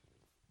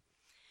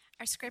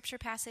Our scripture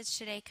passage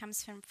today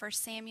comes from 1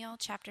 Samuel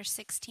chapter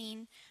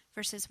 16,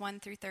 verses 1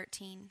 through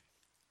 13.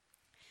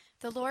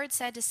 The Lord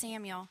said to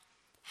Samuel,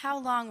 "How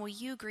long will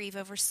you grieve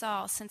over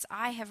Saul, since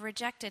I have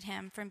rejected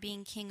him from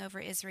being king over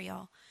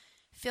Israel?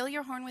 Fill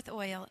your horn with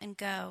oil and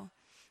go.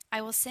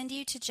 I will send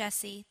you to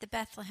Jesse the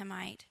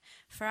Bethlehemite,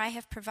 for I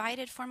have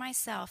provided for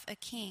myself a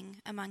king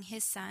among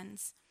his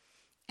sons."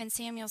 And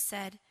Samuel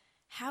said,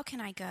 "How can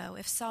I go?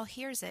 If Saul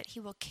hears it, he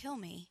will kill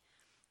me."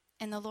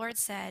 And the Lord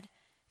said,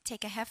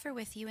 "Take a heifer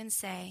with you and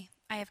say,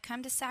 'I have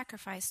come to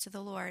sacrifice to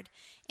the Lord,'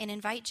 and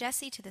invite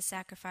Jesse to the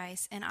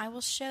sacrifice, and I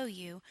will show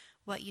you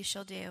what you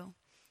shall do.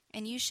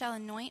 And you shall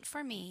anoint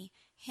for me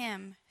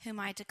him whom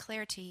I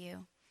declare to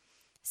you."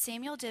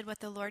 Samuel did what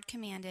the Lord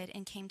commanded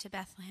and came to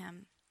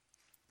Bethlehem.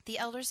 The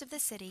elders of the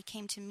city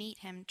came to meet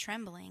him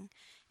trembling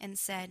and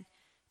said,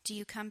 "Do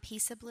you come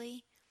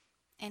peaceably?"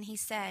 And he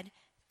said,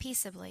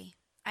 "Peaceably.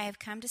 I have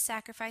come to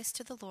sacrifice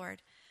to the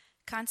Lord.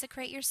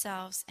 Consecrate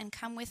yourselves and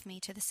come with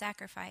me to the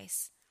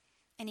sacrifice."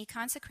 And he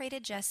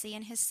consecrated Jesse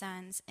and his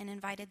sons and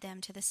invited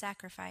them to the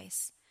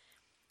sacrifice.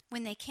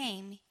 When they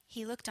came,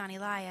 he looked on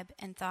Eliab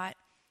and thought,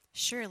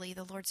 "Surely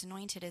the Lord's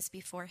anointed is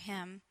before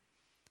him."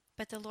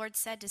 But the Lord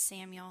said to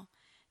Samuel,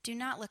 "Do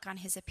not look on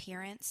his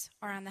appearance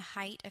or on the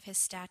height of his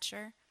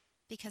stature,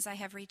 because I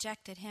have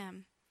rejected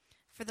him.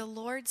 For the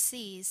Lord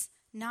sees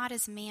not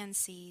as man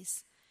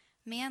sees.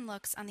 Man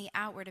looks on the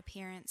outward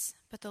appearance,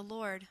 but the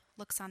Lord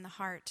looks on the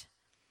heart."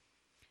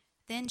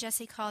 Then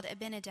Jesse called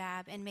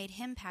Abinadab and made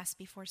him pass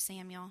before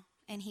Samuel.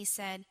 And he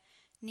said,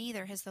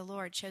 "Neither has the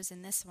Lord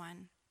chosen this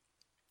one."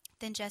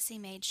 Then Jesse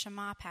made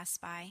Shammah pass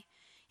by.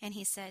 And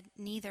he said,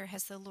 "Neither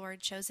has the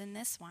Lord chosen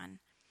this one."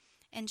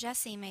 And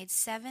Jesse made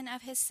 7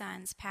 of his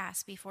sons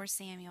pass before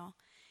Samuel.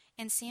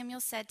 And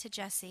Samuel said to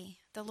Jesse,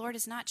 "The Lord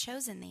has not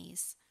chosen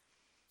these."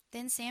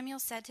 Then Samuel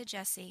said to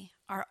Jesse,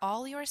 "Are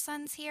all your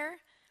sons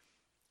here?"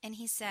 And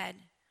he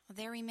said,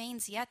 "There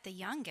remains yet the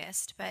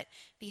youngest, but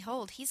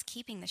behold, he's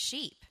keeping the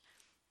sheep."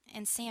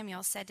 And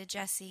Samuel said to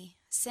Jesse,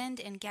 "Send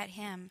and get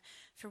him,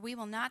 for we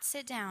will not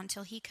sit down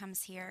till he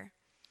comes here."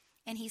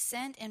 And he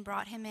sent and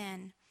brought him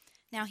in.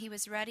 Now he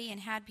was ruddy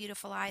and had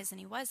beautiful eyes, and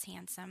he was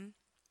handsome.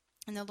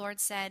 And the Lord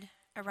said,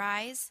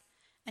 "Arise,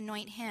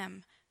 anoint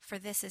him, for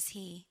this is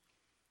he."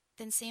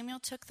 Then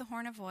Samuel took the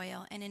horn of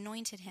oil and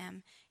anointed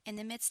him in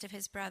the midst of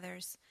his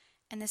brothers.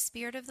 And the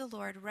Spirit of the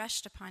Lord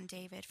rushed upon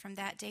David from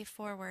that day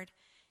forward.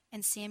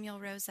 And Samuel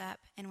rose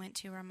up and went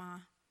to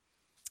Ramah.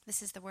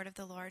 This is the word of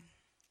the Lord.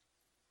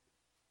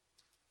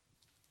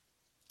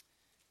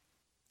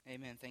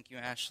 Amen. Thank you,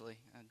 Ashley.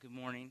 Good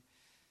morning.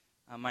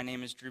 My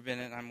name is Drew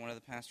Bennett. I'm one of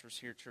the pastors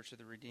here at Church of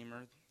the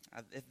Redeemer.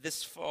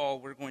 This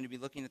fall, we're going to be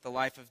looking at the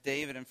life of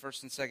David in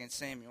 1st and 2nd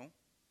Samuel.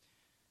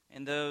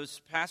 And those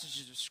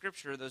passages of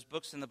Scripture, those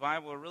books in the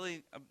Bible, are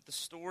really the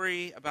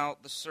story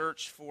about the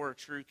search for a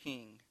true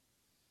king.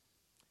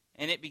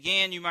 And it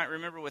began, you might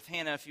remember, with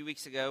Hannah a few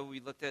weeks ago.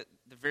 We looked at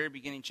the very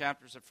beginning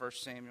chapters of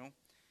 1 Samuel.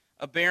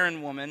 A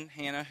barren woman,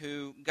 Hannah,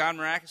 who God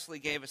miraculously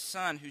gave a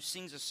son who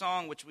sings a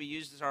song which we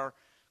used as our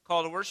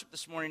call to worship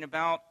this morning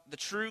about the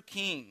true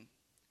king.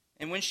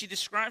 And when she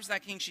describes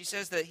that king, she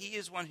says that he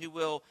is one who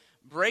will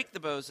break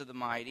the bows of the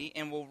mighty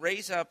and will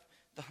raise up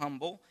the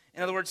humble.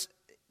 In other words,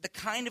 the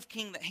kind of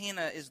king that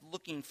Hannah is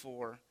looking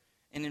for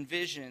and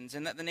envisions,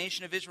 and that the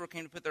nation of Israel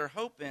came to put their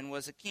hope in,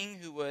 was a king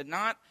who would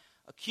not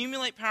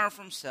accumulate power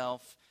for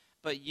himself,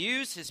 but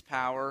use his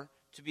power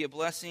to be a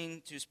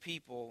blessing to his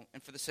people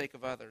and for the sake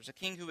of others. A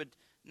king who would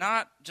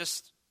not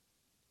just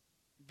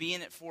be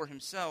in it for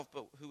himself,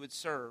 but who would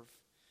serve.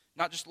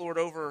 Not just lord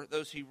over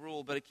those he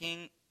ruled, but a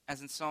king, as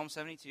in Psalm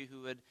 72,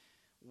 who would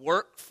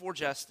work for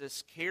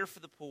justice, care for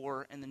the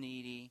poor and the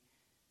needy,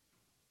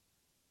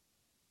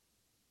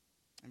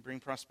 and bring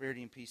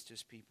prosperity and peace to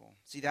his people.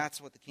 See, that's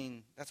what a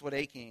king,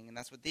 and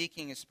that's what the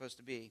king is supposed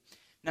to be.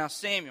 Now,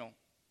 Samuel,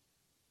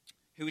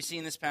 who we see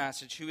in this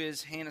passage, who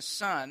is Hannah's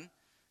son,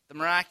 the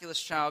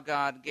miraculous child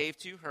God gave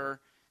to her,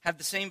 had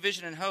the same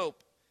vision and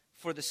hope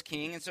for this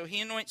king. And so he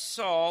anoints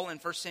Saul in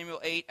 1 Samuel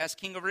 8 as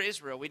king over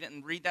Israel. We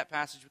didn't read that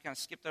passage. We kind of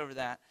skipped over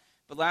that.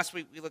 But last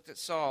week we looked at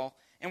Saul.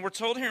 And we're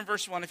told here in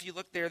verse 1, if you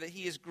look there, that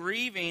he is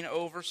grieving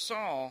over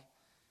Saul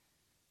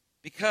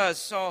because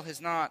Saul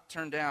has not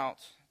turned out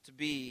to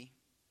be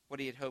what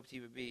he had hoped he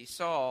would be.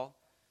 Saul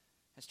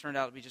has turned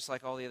out to be just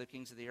like all the other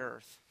kings of the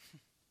earth.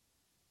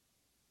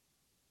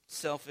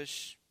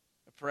 Selfish,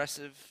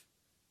 oppressive,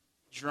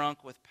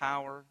 drunk with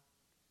power.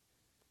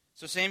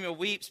 So Samuel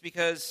weeps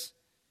because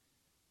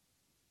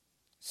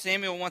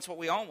Samuel wants what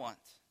we all want.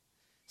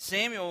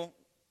 Samuel,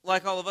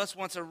 like all of us,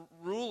 wants a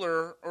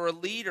ruler or a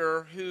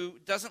leader who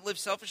doesn't live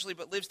selfishly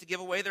but lives to give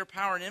away their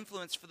power and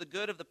influence for the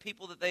good of the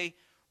people that they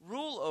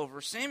rule over.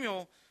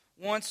 Samuel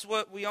wants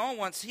what we all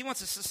want. He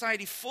wants a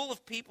society full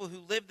of people who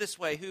live this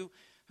way, who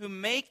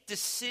make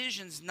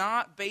decisions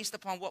not based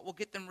upon what will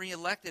get them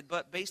reelected,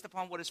 but based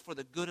upon what is for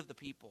the good of the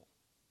people.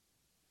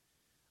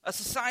 A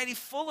society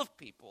full of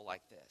people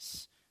like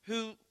this,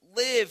 who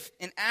live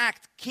and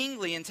act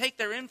kingly and take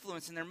their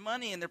influence and their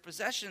money and their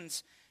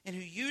possessions and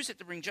who use it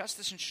to bring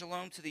justice and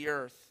shalom to the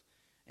earth.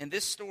 in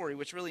this story,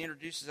 which really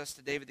introduces us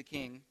to David the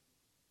king,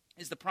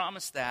 is the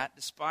promise that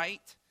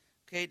despite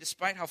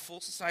how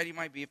full society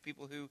might be of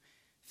people who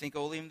think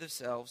only of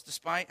themselves,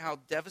 despite how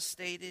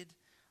devastated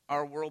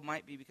our world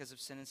might be because of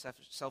sin and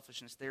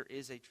selfishness, there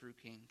is a true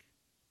king.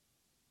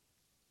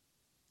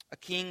 A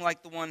king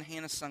like the one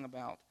Hannah sung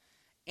about.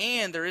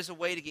 And there is a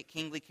way to get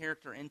kingly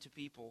character into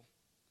people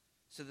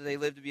so that they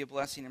live to be a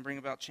blessing and bring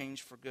about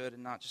change for good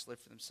and not just live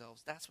for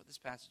themselves. That's what this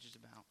passage is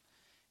about.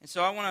 And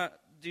so I want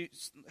to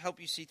help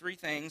you see three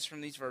things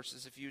from these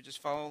verses. If you would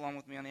just follow along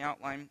with me on the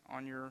outline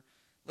on your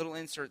little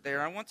insert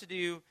there. I want to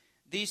do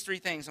these three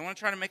things. I want to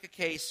try to make a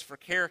case for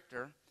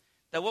character,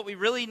 that what we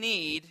really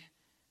need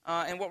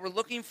and what we're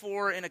looking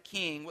for in a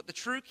king, what the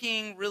true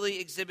king really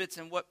exhibits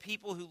and what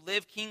people who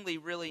live kingly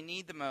really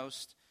need the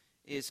most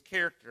is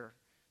character.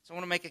 So I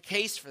want to make a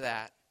case for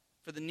that,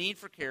 for the need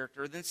for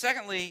character. Then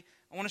secondly,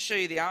 I want to show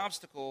you the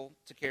obstacle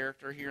to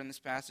character here in this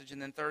passage.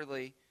 And then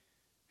thirdly,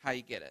 how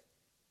you get it.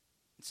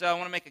 And so I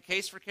want to make a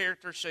case for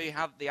character, show you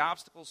how the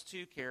obstacles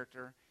to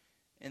character.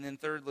 And then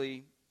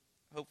thirdly,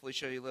 hopefully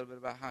show you a little bit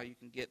about how you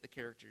can get the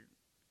character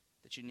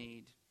that you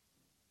need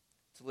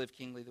to live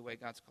kingly the way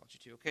God's called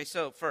you to. Okay,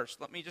 so first,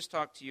 let me just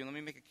talk to you. Let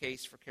me make a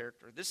case for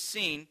character. This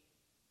scene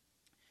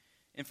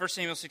in 1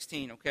 Samuel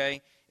 16,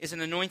 okay, is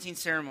an anointing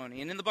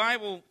ceremony. And in the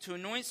Bible, to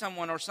anoint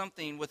someone or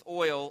something with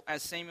oil,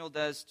 as Samuel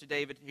does to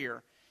David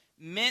here,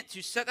 meant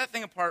to set that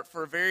thing apart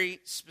for a very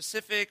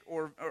specific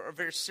or a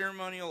very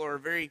ceremonial or a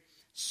very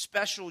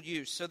special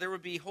use. So there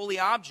would be holy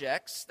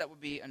objects that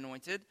would be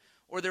anointed,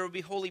 or there would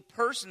be holy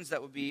persons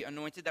that would be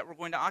anointed that were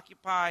going to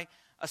occupy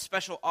a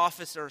special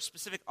office or a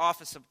specific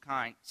office of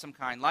some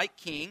kind, like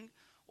king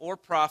or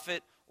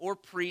prophet or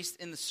priest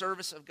in the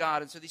service of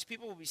God. And so these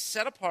people will be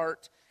set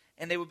apart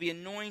and they would be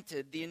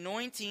anointed. The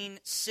anointing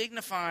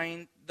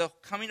signifying the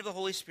coming of the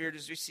Holy Spirit,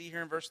 as we see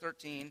here in verse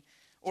 13,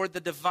 or the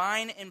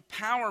divine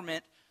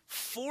empowerment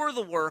for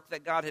the work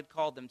that God had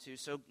called them to.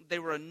 So they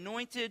were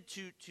anointed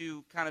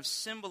to kind of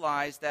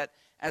symbolize that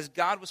as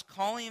God was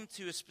calling them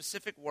to a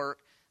specific work,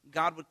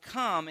 God would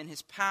come in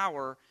his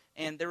power,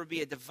 and there would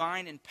be a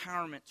divine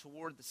empowerment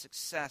toward the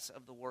success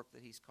of the work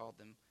that he's called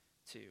them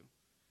to.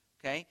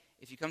 Okay?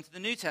 If you come to the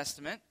New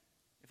Testament,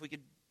 if we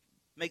could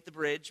make the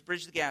bridge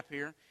the gap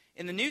here,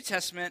 in the New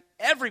Testament,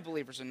 every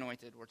believer's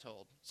anointed, we're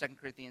told. 2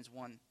 Corinthians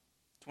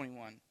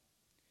 1:21.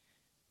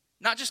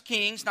 Not just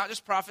kings, not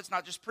just prophets,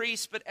 not just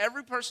priests, but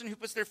every person who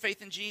puts their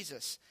faith in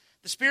Jesus.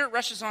 The Spirit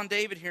rushes on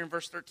David here in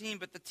verse 13,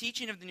 but the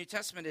teaching of the New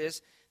Testament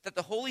is that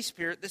the Holy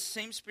Spirit, this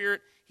same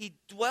Spirit, he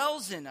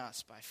dwells in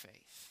us by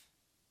faith.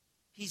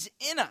 He's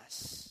in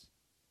us.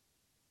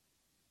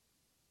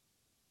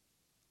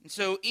 And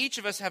so each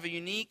of us have a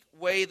unique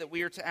way that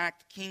we are to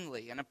act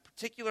kingly, and a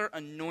particular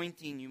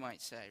anointing, you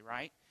might say,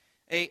 right?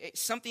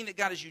 Something that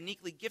God has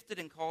uniquely gifted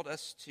and called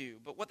us to.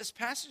 But what this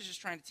passage is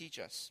trying to teach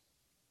us,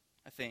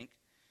 I think,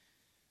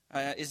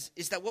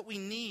 is that what we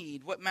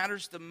need, what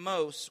matters the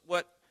most,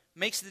 what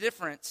makes the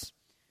difference,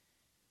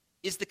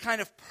 is the kind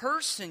of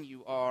person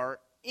you are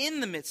in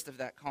the midst of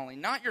that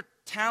calling. Not your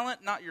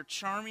talent, not your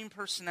charming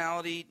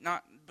personality,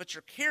 but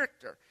your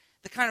character.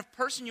 The kind of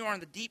person you are in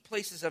the deep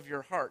places of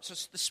your heart. So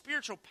the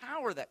spiritual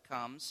power that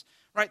comes,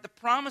 right? The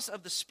promise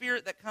of the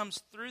Spirit that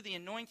comes through the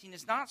anointing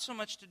is not so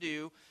much to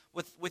do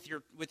with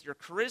your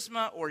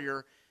charisma or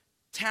your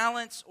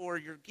talents or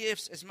your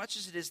gifts, as much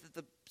as it is that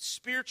the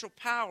spiritual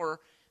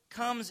power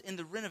comes in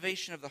the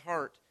renovation of the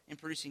heart in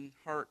producing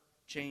heart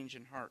change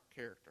and heart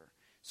character.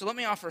 So let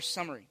me offer a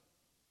summary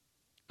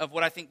of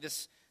what I think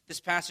this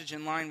passage,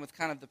 in line with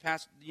kind of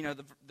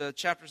the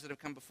chapters that have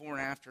come before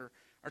and after,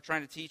 are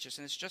trying to teach us.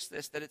 And it's just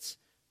this, that it's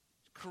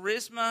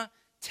charisma,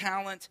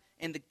 talent,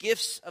 and the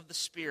gifts of the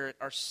Spirit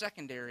are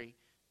secondary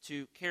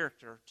to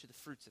character, to the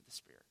fruits of the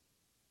Spirit.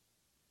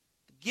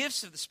 The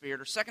gifts of the Spirit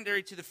are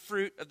secondary to the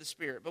fruit of the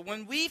Spirit. But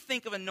when we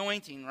think of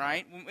anointing,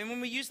 right, when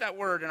we use that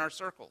word in our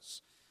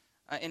circles,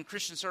 in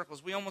Christian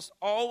circles, we almost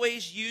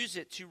always use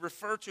it to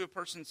refer to a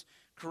person's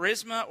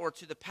charisma or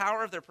to the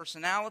power of their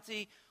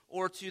personality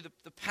or to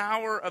the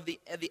power of the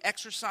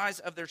exercise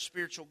of their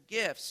spiritual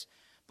gifts.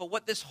 But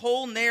what this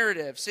whole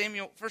narrative,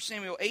 1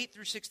 Samuel 8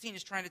 through 16,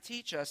 is trying to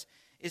teach us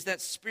is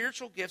that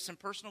spiritual gifts and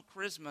personal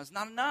charisma is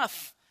not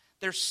enough.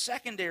 They're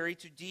secondary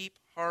to deep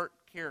heart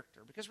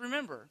character. Because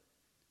remember,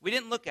 we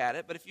didn't look at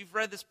it, but if you've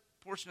read this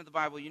portion of the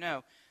Bible, you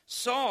know,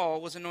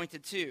 Saul was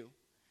anointed too.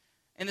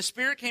 And the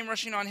Spirit came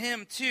rushing on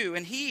him too.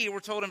 And he, we're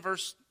told in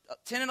verse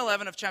 10 and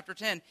 11 of chapter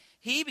 10,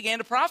 he began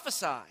to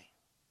prophesy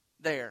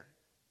there.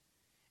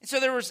 And so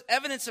there was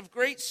evidence of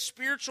great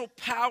spiritual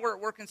power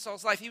at work in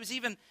Saul's life. He was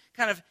even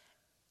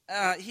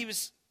he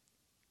was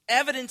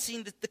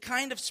evidencing the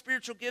kind of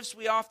spiritual gifts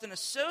we often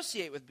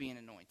associate with being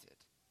anointed.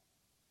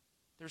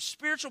 There's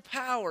spiritual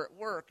power at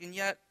work, and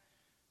yet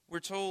we're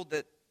told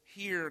that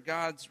here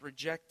God's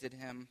rejected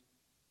him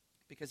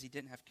because he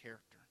didn't have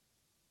character.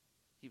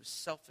 He was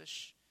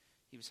selfish.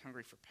 He was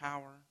hungry for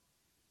power.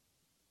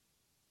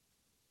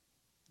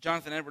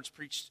 Jonathan Edwards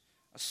preached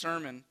a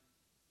sermon.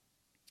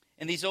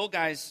 And these old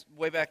guys,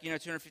 way back,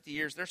 250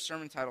 years, their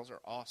sermon titles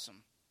are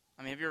awesome.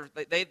 I mean,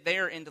 they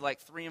are into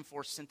like 3 and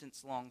 4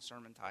 sentence long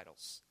sermon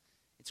titles.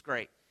 It's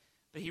great.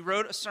 But he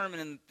wrote a sermon,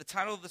 and the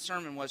title of the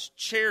sermon was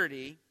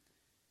Charity,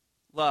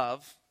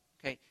 Love,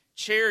 okay,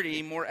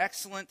 Charity More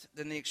Excellent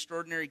Than the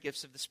Extraordinary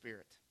Gifts of the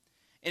Spirit.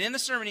 And in the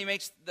sermon, he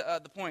makes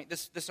the point,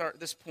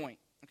 this point,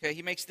 okay,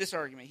 he makes this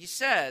argument. He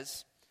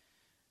says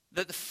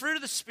that the fruit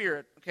of the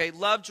Spirit, okay,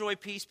 love, joy,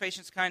 peace,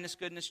 patience, kindness,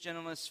 goodness,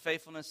 gentleness,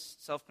 faithfulness,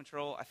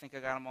 self-control. I think I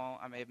got them all.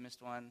 I may have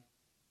missed one.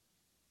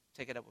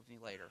 Take it up with me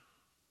later.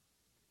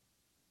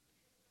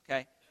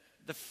 Okay,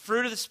 the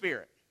fruit of the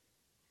Spirit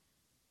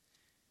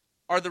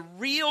are the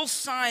real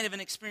sign of an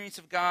experience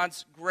of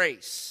God's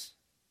grace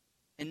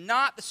and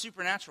not the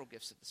supernatural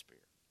gifts of the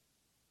Spirit.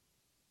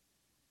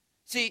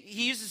 See,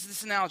 he uses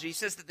this analogy. He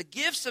says that the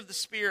gifts of the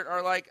Spirit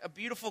are like a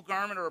beautiful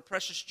garment or a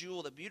precious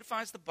jewel that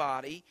beautifies the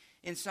body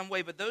in some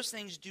way, but those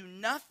things do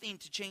nothing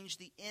to change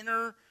the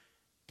inner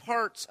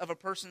parts of a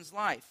person's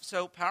life.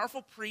 So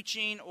powerful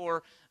preaching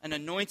or an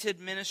anointed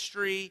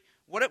ministry,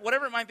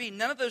 whatever it might be,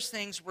 none of those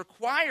things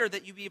require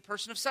that you be a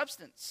person of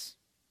substance.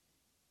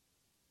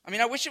 I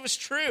mean, I wish it was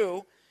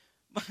true,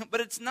 but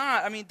it's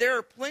not. I mean, there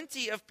are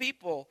plenty of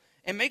people,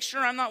 and make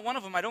sure I'm not one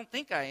of them. I don't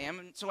think I am,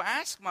 and so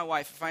ask my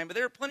wife if I am. But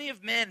there are plenty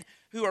of men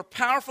who are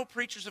powerful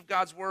preachers of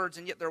God's words,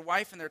 and yet their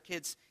wife and their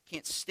kids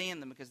can't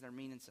stand them because they're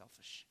mean and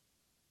selfish.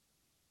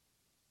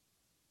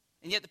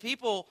 And yet the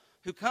people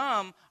who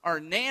come are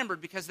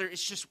enamored because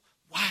it's just,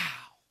 wow.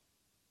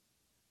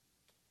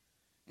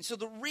 And so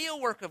the real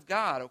work of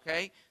God,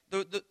 okay,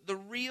 the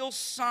real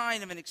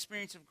sign of an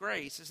experience of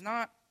grace is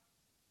not,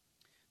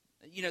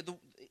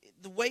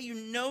 the way you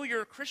know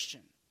you're a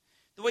Christian.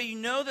 The way you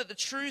know that the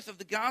truth of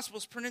the gospel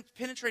is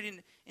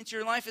penetrating into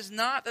your life is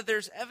not that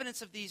there's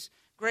evidence of these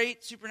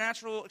great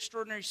supernatural,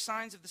 extraordinary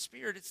signs of the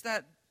Spirit. It's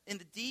that in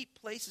the deep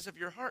places of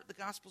your heart, the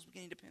gospel is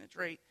beginning to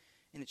penetrate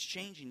and it's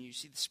changing you.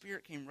 See, the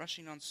Spirit came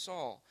rushing on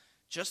Saul,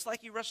 just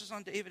like he rushes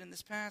on David in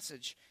this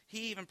passage.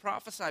 He even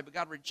prophesied, but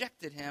God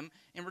rejected him,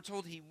 and we're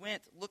told he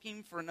went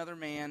looking for another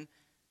man,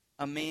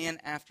 a man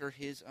after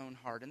his own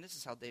heart. And this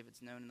is how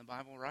David's known in the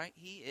Bible, right?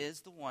 He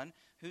is the one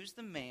who's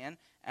the man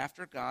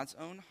after God's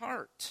own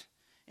heart.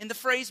 And the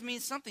phrase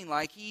means something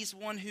like he's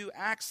one who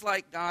acts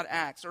like God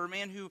acts, or a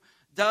man who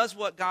does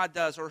what God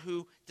does, or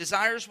who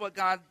desires what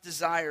God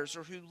desires,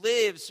 or who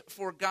lives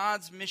for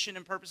God's mission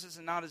and purposes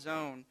and not his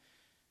own.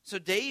 So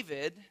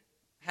David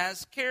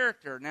has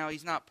character. Now,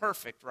 he's not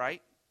perfect,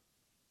 right?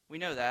 We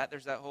know that.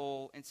 There's that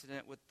whole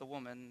incident with the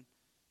woman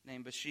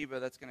named Bathsheba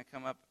that's going to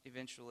come up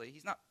eventually.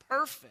 He's not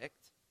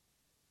perfect,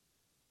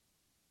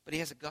 but he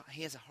has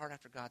a heart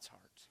after God's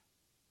heart.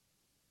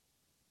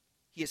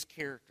 He has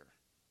character.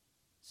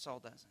 Saul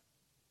doesn't.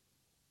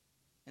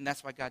 And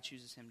that's why God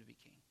chooses him to be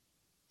king.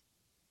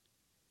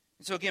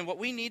 And so again, what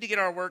we need to get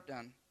our work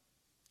done,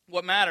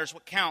 what matters,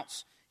 what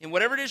counts, in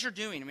whatever it is you're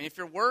doing. I mean, if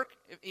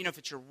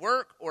it's your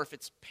work, or if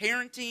it's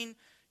parenting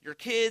your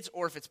kids,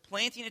 or if it's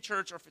planting a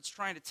church, or if it's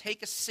trying to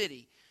take a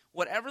city,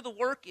 whatever the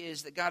work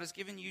is that God has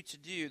given you to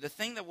do, the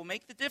thing that will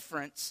make the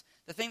difference,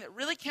 the thing that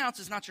really counts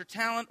is not your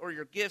talent or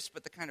your gifts,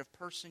 but the kind of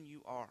person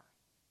you are.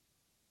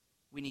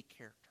 We need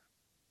character.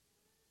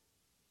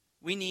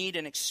 We need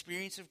an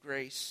experience of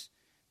grace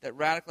that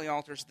radically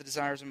alters the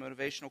desires and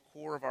motivational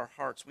core of our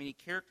hearts. We need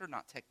character,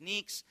 not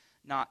techniques,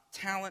 not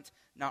talent,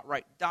 not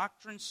right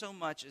doctrine so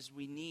much as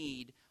we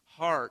need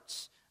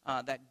hearts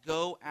that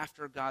go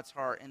after God's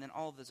heart, and then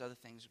all of those other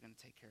things are going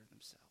to take care of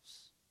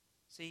themselves.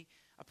 See,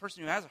 a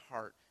person who has a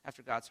heart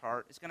after God's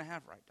heart is going to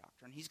have right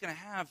doctrine. He's going to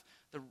have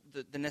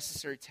the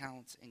necessary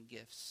talents and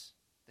gifts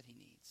that he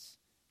needs,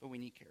 but we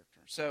need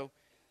character. So,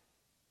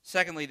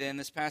 secondly, then,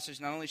 this passage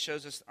not only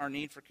shows us our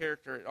need for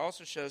character, it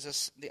also shows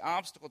us the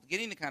obstacle to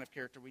getting the kind of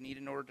character we need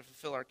in order to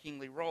fulfill our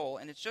kingly role,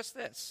 and it's just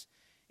this.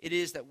 It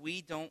is that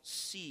we don't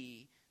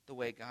see the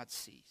way God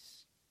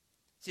sees.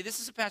 See, this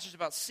is a passage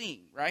about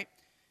seeing, right?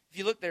 If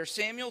you look there,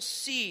 Samuel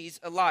sees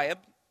Eliab,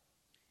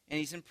 and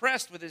he's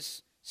impressed with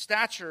his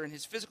stature and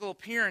his physical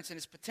appearance and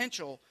his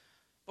potential,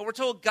 but we're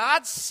told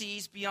God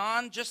sees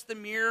beyond just the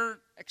mere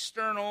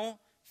external,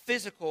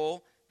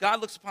 physical.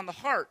 God looks upon the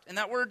heart. And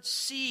that word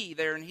see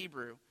there in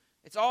Hebrew,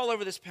 it's all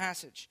over this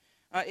passage.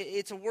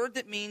 It's a word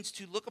that means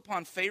to look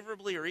upon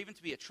favorably, or even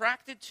to be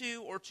attracted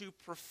to, or to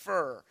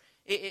prefer.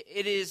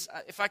 It is,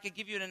 if I could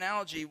give you an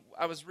analogy,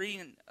 I was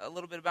reading a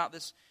little bit about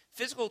this.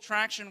 Physical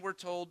attraction, we're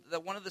told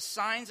that one of the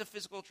signs of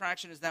physical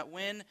attraction is that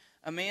when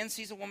a man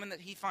sees a woman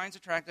that he finds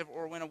attractive,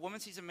 or when a woman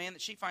sees a man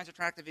that she finds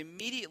attractive,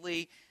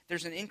 immediately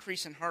there's an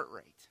increase in heart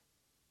rate.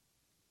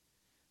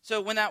 So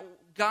when that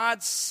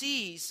God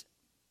sees,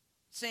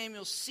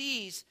 Samuel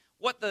sees,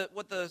 what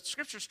the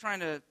Scripture's trying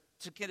to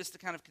get us to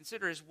kind of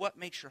consider is what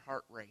makes your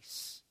heart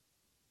race.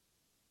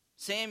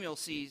 Samuel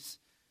sees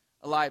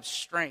Eliab's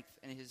strength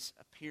and his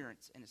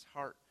appearance, and his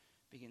heart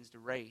begins to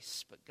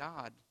race. But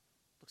God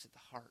looks at the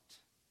heart.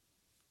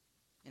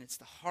 And it's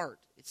the heart,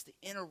 it's the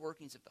inner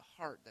workings of the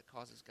heart that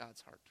causes God's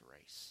heart to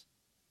race.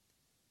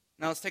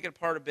 Now let's take it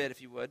apart a bit,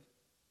 if you would.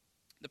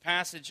 The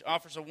passage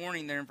offers a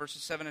warning there in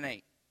verses 7 and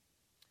 8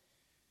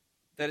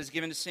 that is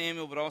given to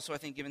Samuel, but also, I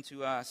think, given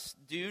to us.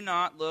 Do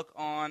not look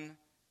on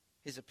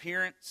his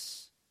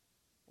appearance,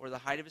 or the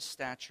height of his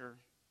stature.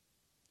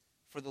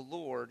 For the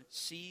Lord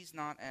sees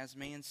not as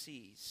man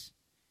sees.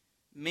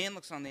 Man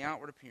looks on the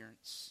outward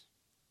appearance,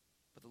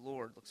 but the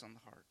Lord looks on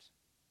the heart.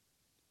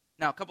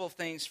 Now, a couple of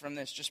things from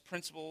this, just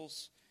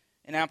principles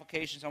and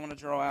applications I want to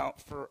draw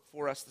out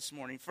for us this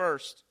morning.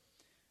 First,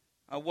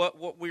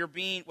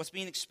 what's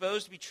being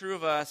exposed to be true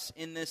of us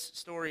in this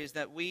story is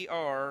that we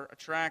are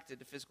attracted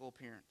to physical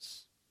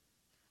appearance.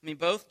 I mean,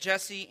 both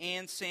Jesse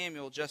and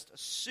Samuel just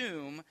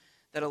assume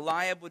that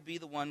Eliab would be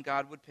the one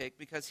God would pick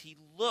because he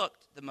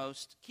looked the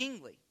most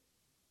kingly.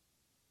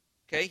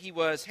 Okay, he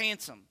was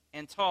handsome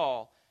and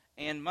tall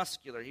and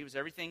muscular. He was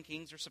everything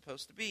kings are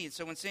supposed to be. And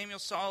so when Samuel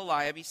saw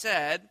Eliab, he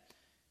said,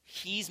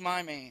 "He's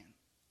my man.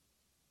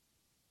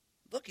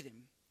 Look at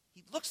him.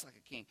 He looks like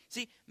a king."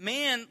 See,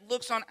 man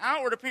looks on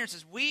outward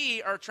appearances.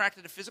 We are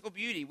attracted to physical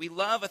beauty. We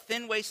love a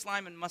thin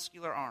waistline and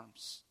muscular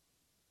arms.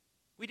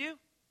 We do.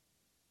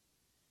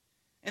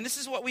 And this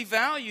is what we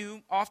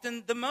value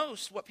often the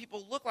most, what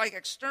people look like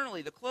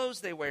externally, the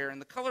clothes they wear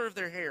and the color of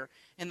their hair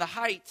and the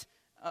height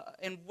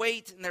and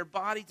weight and their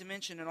body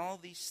dimension and all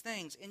of these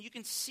things. And you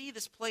can see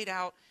this played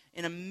out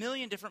in a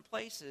million different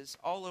places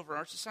all over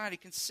our society.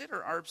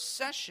 Consider our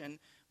obsession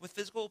with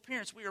physical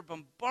appearance. We are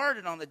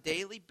bombarded on a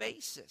daily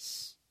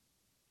basis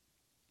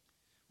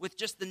with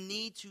just the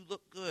need to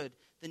look good,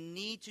 the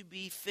need to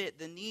be fit,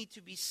 the need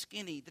to be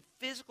skinny, the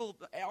physical,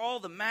 all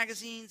the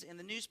magazines and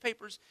the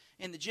newspapers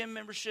and the gym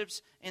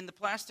memberships and the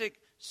plastic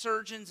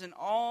surgeons and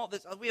all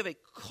this. We have a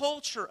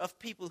culture of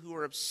people who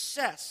are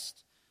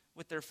obsessed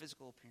with their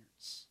physical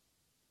appearance.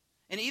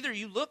 And either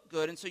you look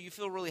good and so you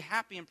feel really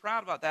happy and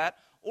proud about that,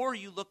 or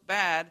you look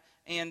bad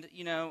and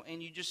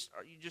you just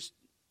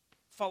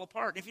fall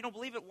apart. And if you don't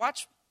believe it,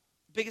 watch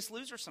Biggest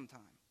Loser sometime.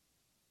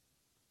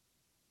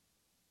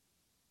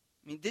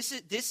 I mean, this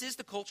is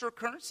the cultural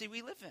currency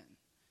we live in.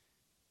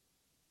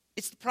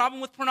 It's the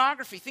problem with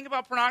pornography. Think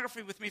about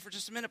pornography with me for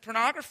just a minute.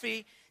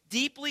 Pornography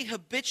deeply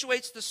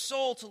habituates the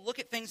soul to look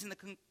at things in the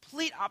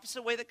complete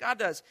opposite way that God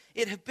does.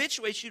 It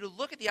habituates you to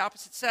look at the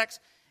opposite sex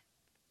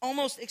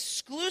almost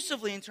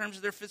exclusively in terms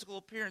of their physical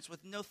appearance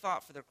with no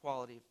thought for their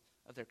quality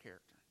of their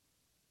character.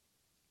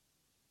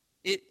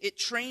 It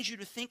trains you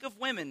to think of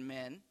women,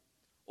 men,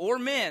 or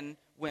men,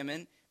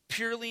 women,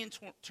 purely in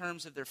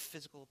terms of their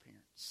physical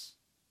appearance.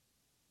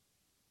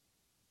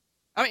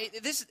 I mean,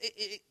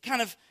 it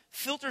kind of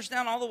filters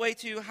down all the way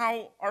to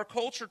how our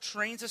culture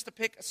trains us to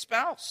pick a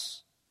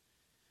spouse.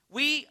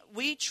 We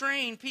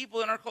train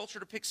people in our culture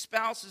to pick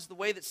spouses the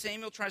way that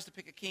Samuel tries to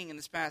pick a king in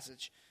this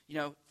passage.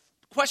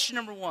 Question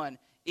number 1,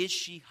 is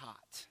she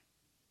hot?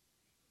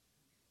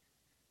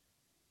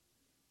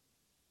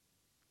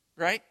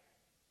 Right?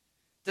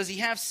 Does he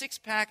have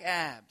six-pack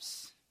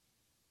abs?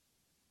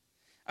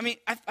 I mean,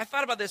 I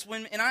thought about this,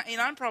 and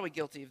I'm probably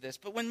guilty of this,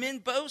 but when men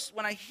boast,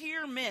 when I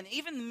hear men,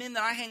 even the men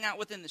that I hang out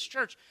with in this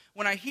church,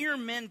 when I hear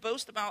men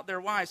boast about their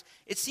wives,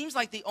 it seems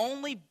like the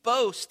only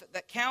boast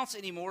that counts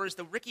anymore is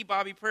the Ricky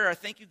Bobby prayer, "I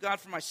thank you,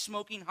 God, for my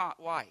smoking hot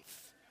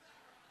wife."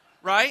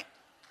 Right?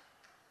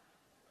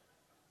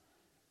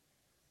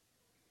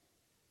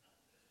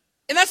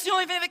 And that's the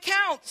only thing that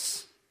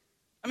counts.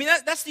 I mean,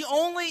 that's the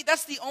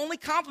only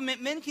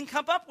compliment men can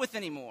come up with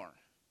anymore.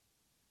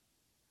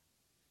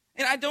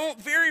 And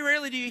very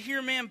rarely do you hear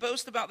a man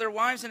boast about their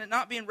wives and it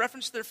not be in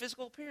reference to their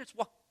physical appearance.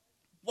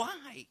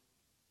 Why?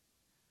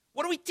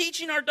 What are we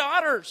teaching our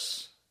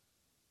daughters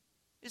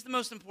is the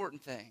most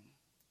important thing.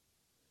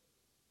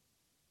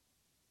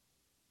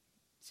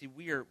 See,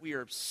 we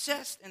are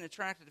obsessed and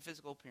attracted to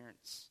physical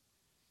appearance.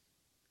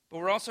 But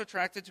we're also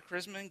attracted to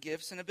charisma and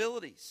gifts and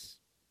abilities.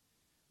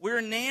 We're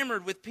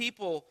enamored with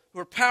people who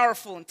are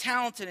powerful and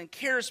talented and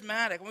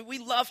charismatic. I mean, we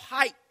love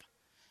hype.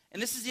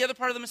 And this is the other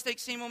part of the mistake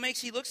Samuel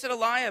makes. He looks at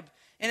Eliab,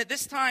 and at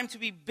this time, to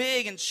be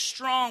big and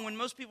strong when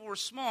most people were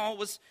small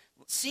was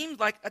seen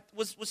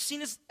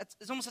as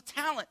almost a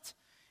talent.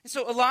 And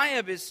so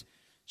Eliab is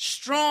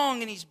strong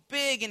and he's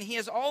big and he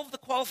has all of the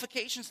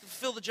qualifications to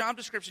fulfill the job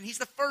description. He's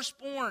the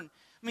firstborn.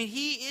 I mean,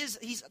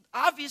 he's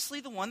obviously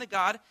the one that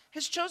God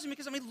has chosen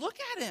because, look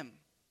at him.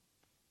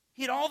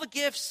 He had all the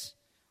gifts,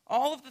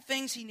 all of the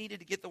things he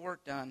needed to get the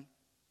work done.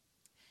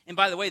 And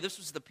by the way, this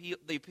was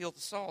the appeal to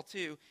Saul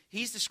too.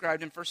 He's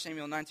described in 1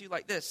 Samuel 9:2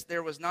 like this: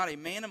 "There was not a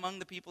man among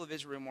the people of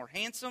Israel more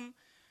handsome.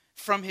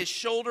 From his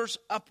shoulders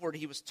upward,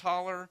 he was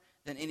taller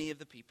than any of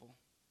the people."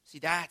 See,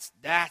 that's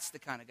the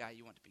kind of guy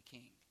you want to be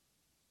king.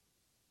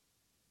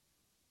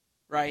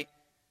 Right?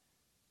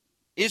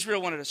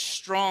 Israel wanted a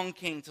strong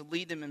king to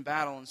lead them in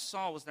battle, and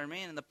Saul was their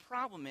man. And the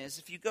problem is,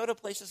 if you go to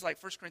places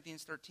like 1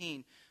 Corinthians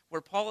 13,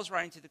 where Paul is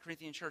writing to the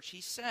Corinthian church,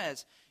 he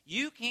says,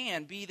 you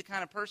can be the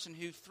kind of person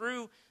who,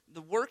 through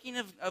the working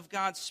of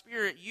God's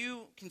Spirit,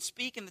 you can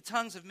speak in the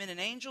tongues of men and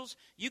angels.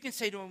 You can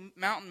say to a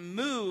mountain,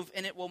 "Move,"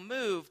 and it will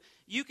move.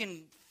 You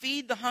can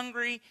feed the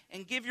hungry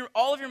and give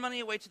all of your money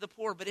away to the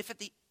poor. But if at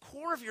the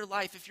core of your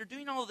life, if you're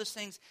doing all of those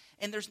things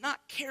and there's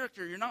not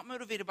character, you're not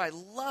motivated by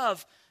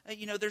love,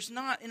 there's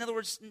not, in other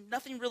words,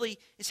 nothing really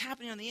is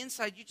happening on the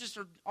inside. You just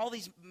are all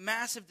these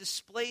massive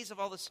displays of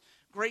all this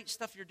great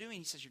stuff you're doing.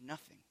 He says you're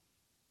nothing.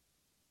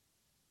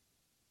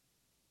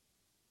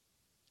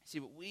 See,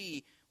 but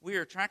we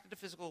are attracted to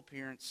physical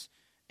appearance,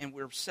 and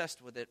we're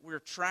obsessed with it. We're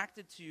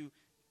attracted to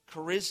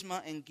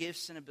charisma and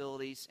gifts and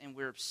abilities, and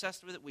we're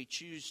obsessed with it. We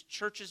choose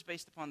churches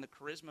based upon the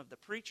charisma of the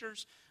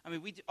preachers.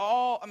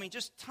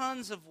 Just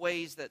tons of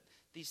ways that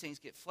these things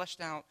get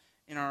fleshed out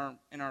in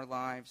our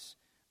lives.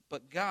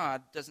 But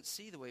God doesn't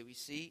see the way we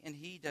see, and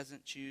he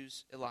doesn't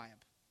choose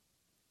Eliab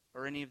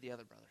or any of the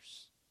other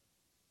brothers.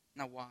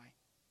 Now, why?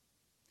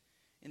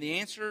 And the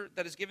answer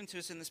that is given to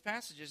us in this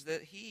passage is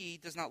that he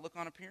does not look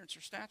on appearance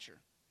or stature.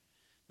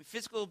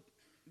 Physical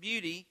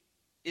beauty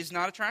is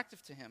not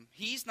attractive to him.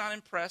 He's not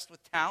impressed with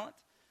talent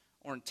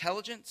or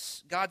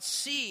intelligence. God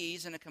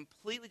sees in a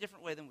completely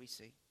different way than we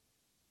see.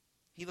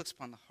 He looks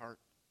upon the heart.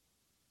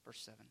 Verse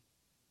 7.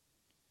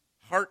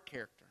 Heart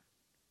character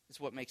is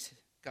what makes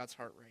God's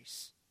heart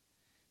race.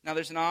 Now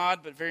there's an odd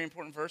but very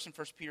important verse in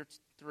 1 Peter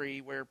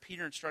 3 where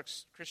Peter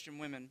instructs Christian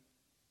women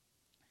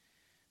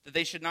that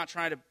they should not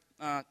try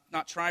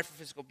for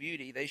physical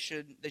beauty. They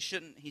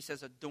shouldn't, he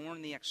says,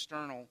 adorn the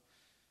external.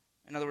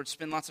 In other words,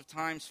 spend lots of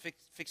time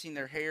fixing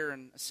their hair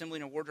and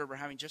assembling a wardrobe or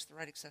having just the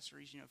right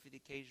accessories, for the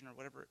occasion or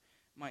whatever it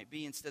might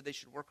be. Instead, they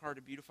should work hard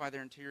to beautify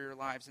their interior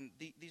lives. And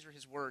these are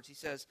his words. He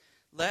says,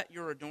 let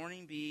your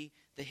adorning be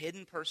the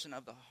hidden person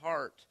of the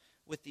heart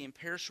with the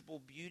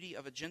imperishable beauty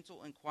of a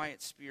gentle and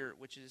quiet spirit,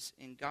 which is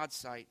in God's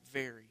sight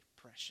very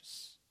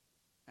precious.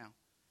 Now,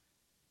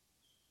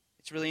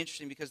 it's really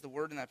interesting because the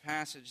word in that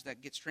passage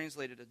that gets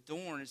translated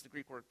adorn is the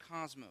Greek word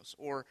cosmos,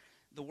 or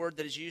the word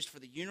that is used for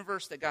the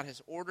universe that God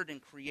has ordered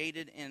and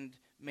created and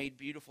made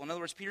beautiful. In other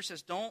words, Peter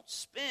says, don't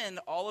spend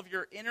all of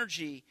your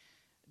energy.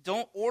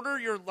 Don't order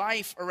your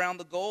life around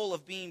the goal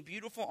of being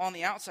beautiful on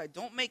the outside.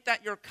 Don't make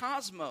that your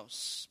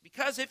cosmos.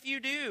 Because if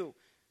you do,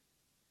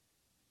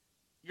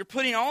 you're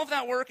putting all of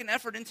that work and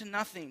effort into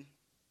nothing.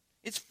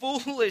 It's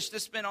foolish to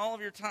spend all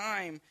of your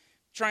time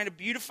trying to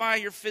beautify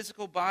your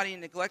physical body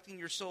and neglecting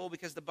your soul,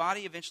 because the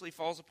body eventually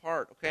falls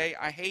apart, okay?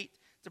 I hate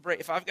to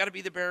break. If I've got to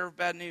be the bearer of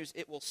bad news,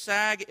 it will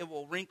sag, it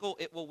will wrinkle,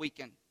 it will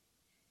weaken.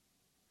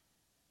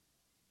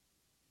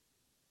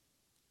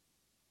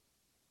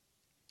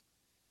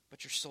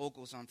 But your soul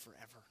goes on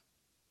forever.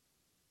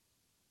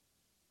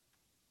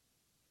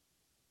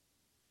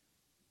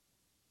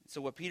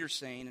 So what Peter's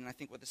saying, and I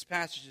think what this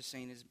passage is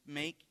saying, is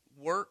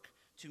work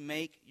to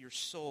make your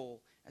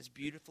soul as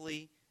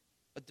beautifully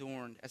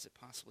adorned as it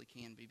possibly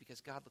can be,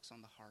 because God looks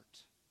on the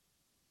heart.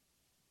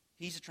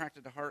 He's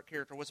attracted to heart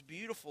character. What's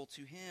beautiful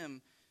to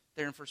him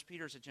there in 1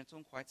 Peter is a gentle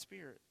and quiet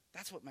spirit.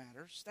 That's what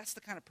matters. That's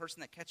the kind of person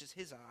that catches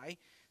his eye.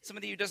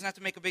 Somebody who doesn't have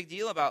to make a big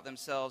deal about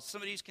themselves.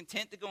 Somebody who's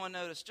content to go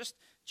unnoticed. Just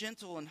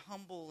gentle and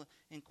humble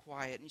and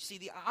quiet. And you see,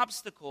 the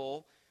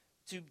obstacle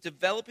to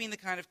developing the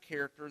kind of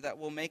character that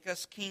will make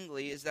us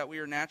kingly is that we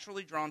are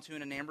naturally drawn to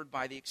and enamored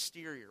by the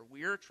exterior.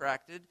 We are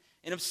attracted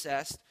and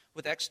obsessed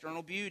with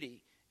external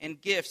beauty and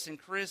gifts and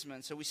charisma.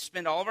 And so we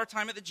spend all of our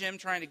time at the gym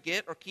trying to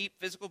get or keep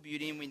physical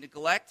beauty, and we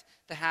neglect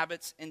the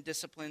habits and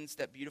disciplines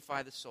that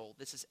beautify the soul.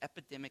 This is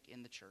epidemic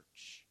in the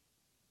church.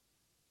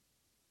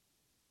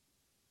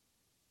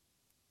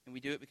 And we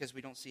do it because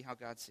we don't see how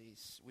God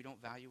sees. We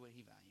don't value what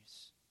he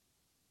values.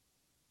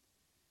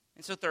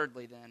 And so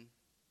thirdly then,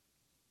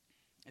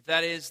 if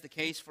that is the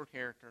case for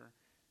character,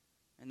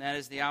 and that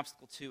is the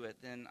obstacle to it,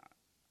 then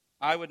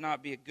I would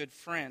not be a good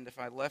friend if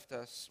I left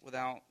us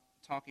without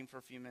talking for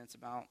a few minutes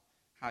about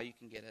how you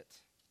can get it,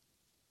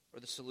 or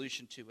the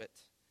solution to it.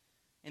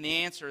 And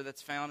the answer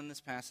that's found in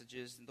this passage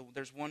is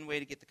there's one way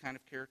to get the kind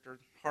of character,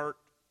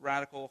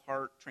 radical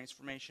heart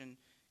transformation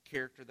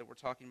character that we're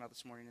talking about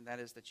this morning, and that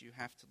is that you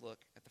have to look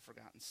at the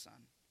forgotten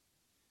son.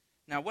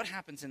 Now, what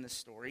happens in this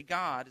story?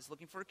 God is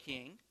looking for a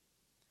king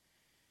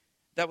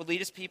that would lead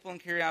his people and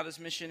carry out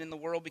his mission in the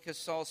world because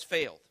Saul's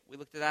failed. We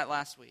looked at that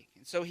last week.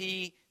 And so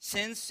he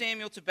sends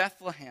Samuel to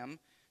Bethlehem,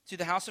 to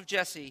the house of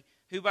Jesse,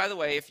 who, by the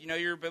way, if you know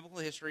your biblical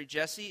history,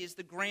 Jesse is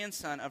the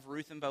grandson of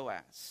Ruth and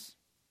Boaz.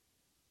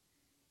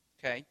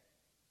 Okay?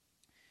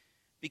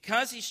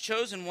 Because he's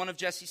chosen one of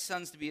Jesse's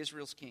sons to be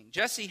Israel's king.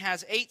 Jesse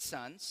has 8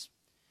 sons.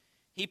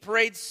 He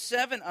parades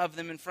 7 of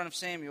them in front of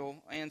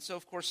Samuel. And so,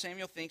 of course,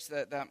 Samuel thinks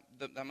that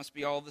must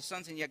be all of the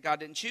sons, and yet God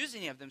didn't choose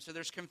any of them. So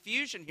there's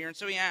confusion here. And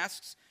so he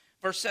asks,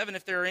 verse 7,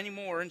 if there are any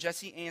more, and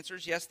Jesse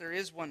answers, yes, there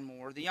is one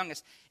more, the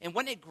youngest. And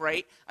wasn't it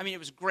great? I mean, it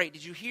was great.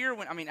 Did you hear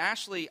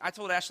I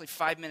told Ashley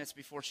 5 minutes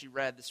before she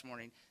read this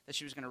morning that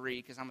she was going to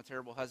read, because I'm a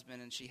terrible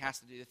husband, and she has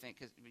to do the thing,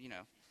 because,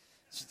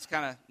 it's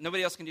kind of,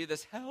 nobody else can do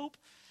this, help.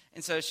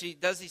 And so she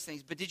does these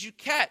things. But did you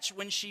catch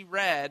when she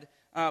read,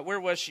 where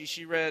was she?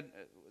 She read,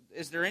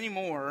 is there any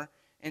more?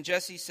 And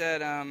Jesse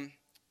said,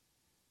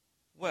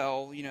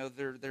 well,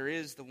 there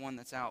is the one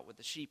that's out with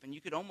the sheep. And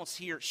you could almost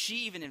hear,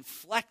 she even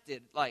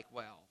inflected, like,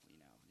 well,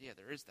 yeah,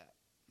 there is that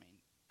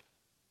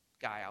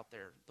guy out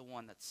there, the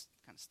one that's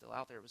kind of still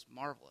out there. It was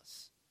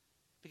marvelous.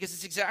 Because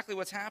it's exactly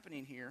what's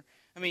happening here.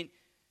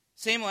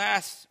 Samuel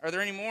asks, are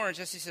there any more? And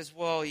Jesse says,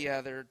 well,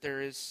 yeah,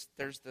 there's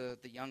the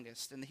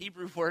youngest. And the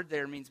Hebrew word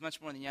there means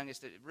much more than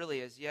youngest. It really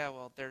is, yeah,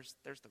 well, there's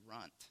the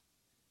runt.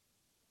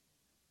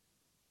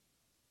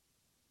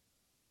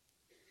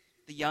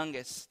 The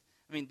youngest.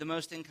 I mean, the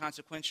most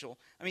inconsequential.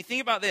 I mean,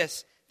 think about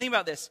this.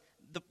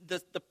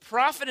 The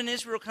prophet in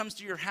Israel comes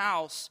to your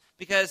house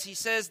because he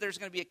says there's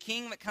going to be a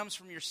king that comes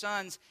from your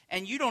sons,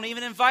 and you don't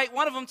even invite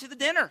one of them to the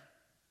dinner.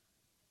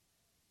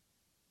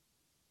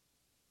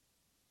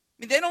 I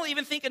mean, they don't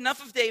even think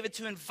enough of David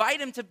to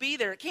invite him to be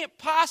there.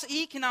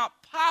 He cannot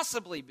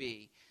possibly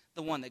be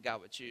the one that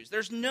God would choose.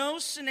 There's no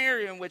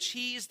scenario in which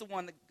he is the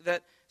one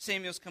that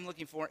Samuel's come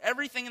looking for.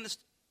 Everything in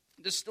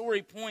the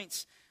story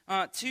points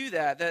to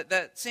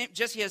that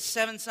Jesse has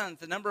 7 sons,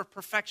 the number of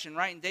perfection,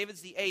 right? And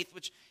David's the 8th,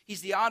 which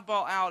he's the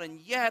oddball out. And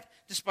yet,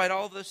 despite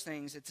all of those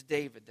things, it's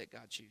David that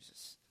God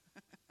chooses.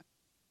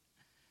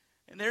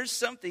 And there's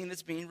something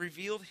that's being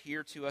revealed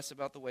here to us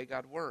about the way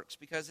God works.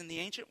 Because in the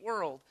ancient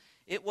world,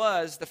 it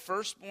was the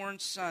firstborn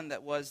son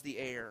that was the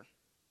heir.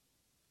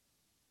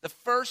 The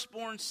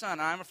firstborn son.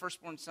 I'm a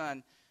firstborn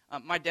son.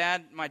 My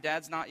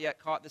dad's not yet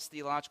caught this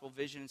theological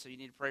vision, so you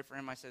need to pray for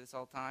him. I say this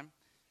all the time.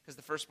 Because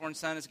the firstborn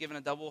son is given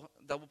a double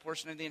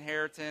portion of the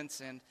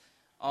inheritance and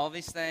all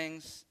these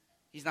things.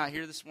 He's not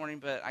here this morning,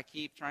 but I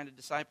keep trying to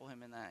disciple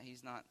him in that.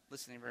 He's not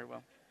listening very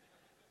well.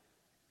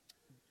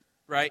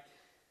 Right?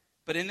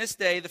 But in this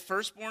day, the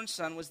firstborn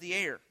son was the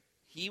heir.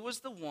 He was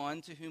the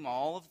one to whom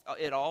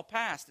it all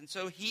passed. And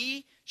so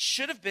he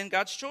should have been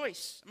God's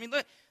choice. I mean,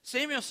 look,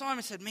 Samuel saw him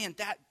and said, man,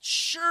 that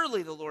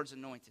surely the Lord's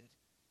anointed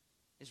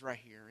is right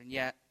here. And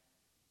yet,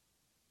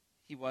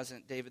 he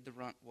wasn't. David the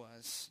runt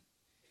was.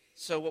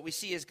 So what we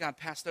see is God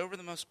passed over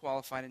the most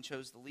qualified and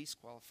chose the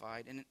least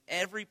qualified. And in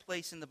every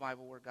place in the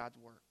Bible where God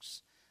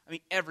works, I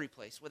mean every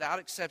place, without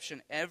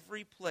exception,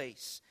 every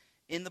place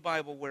in the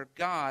Bible where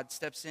God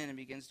steps in and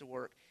begins to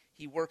work,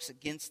 he works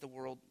against the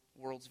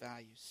world's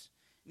values.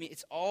 I mean,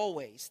 it's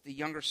always the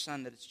younger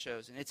son that is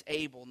chosen. It's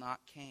Abel, not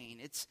Cain.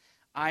 It's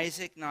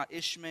Isaac, not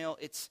Ishmael.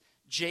 It's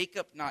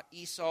Jacob, not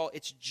Esau.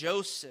 It's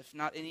Joseph,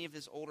 not any of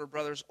his older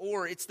brothers.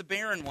 Or it's the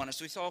barren one,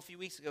 as we saw a few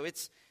weeks ago.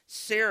 It's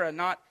Sarah,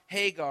 not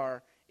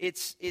Hagar.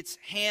 It's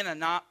Hannah,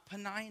 not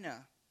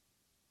Peninnah.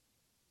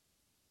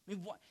 I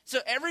mean, so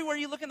everywhere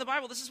you look in the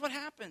Bible, this is what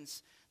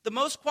happens. The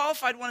most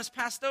qualified one is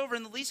passed over,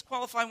 and the least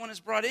qualified one is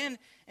brought in.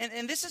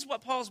 And this is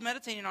what Paul's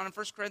meditating on in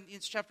 1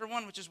 Corinthians chapter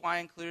 1, which is why I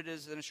included it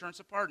as an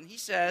assurance of pardon. He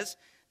says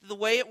that the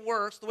way it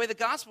works, the way the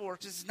gospel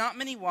works, is not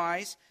many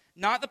wise,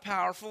 not the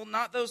powerful,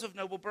 not those of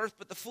noble birth,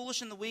 but the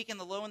foolish and the weak and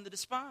the low and the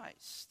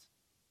despised.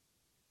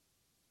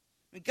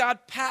 I mean,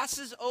 God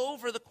passes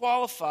over the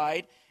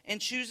qualified and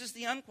chooses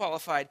the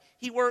unqualified.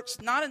 He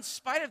works not in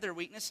spite of their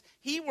weakness.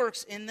 He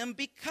works in them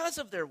because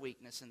of their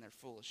weakness and their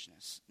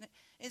foolishness.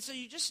 And so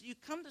you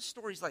come to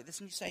stories like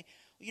this and you say,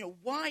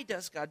 why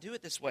does God do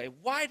it this way?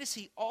 Why does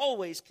he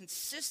always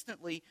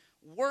consistently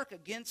work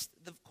against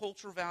the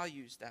cultural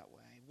values that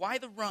way? Why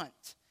the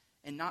runt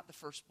and not the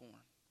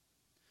firstborn?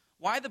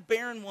 Why the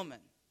barren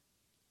woman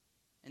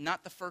and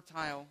not the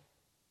fertile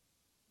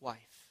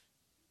wife?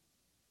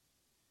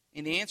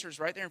 And the answer is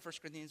right there in 1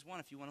 Corinthians 1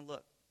 if you want to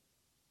look.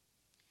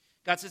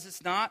 God says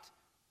it's not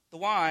the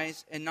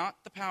wise and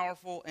not the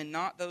powerful and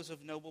not those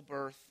of noble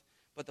birth,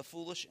 but the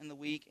foolish and the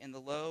weak and the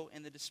low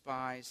and the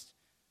despised,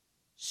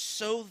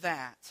 so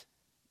that,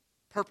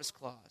 purpose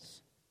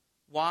clause.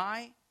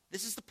 Why?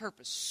 This is the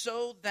purpose.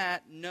 So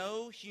that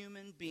no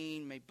human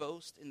being may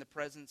boast in the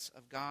presence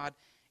of God.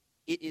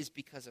 It is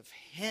because of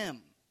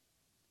him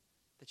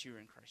that you are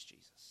in Christ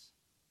Jesus.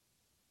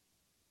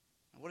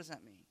 Now, what does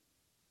that mean?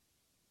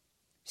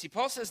 See,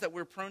 Paul says that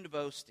we're prone to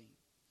boasting.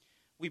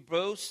 We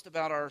boast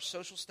about our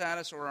social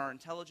status or our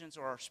intelligence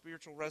or our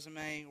spiritual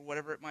resume or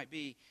whatever it might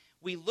be.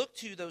 We look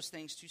to those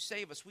things to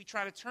save us. We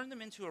try to turn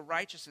them into a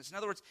righteousness. In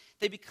other words,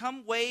 they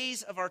become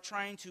ways of our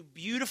trying to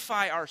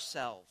beautify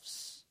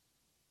ourselves.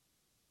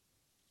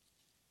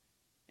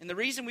 And the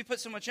reason we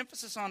put so much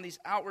emphasis on these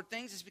outward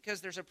things is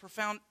because there's a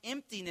profound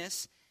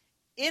emptiness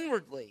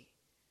inwardly.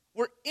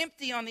 We're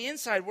empty on the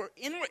inside.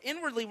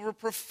 Inwardly, we're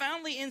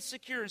profoundly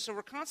insecure. And so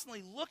we're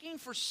constantly looking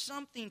for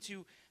something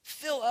to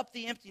fill up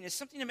the emptiness,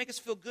 something to make us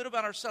feel good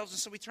about ourselves. And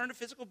so we turn to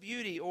physical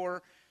beauty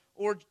or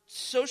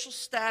social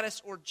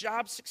status or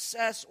job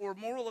success or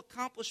moral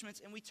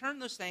accomplishments, and we turn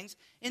those things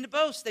into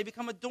boasts. They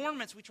become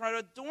adornments. We try to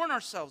adorn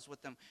ourselves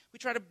with them. We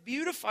try to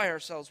beautify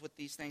ourselves with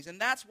these things.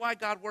 And that's why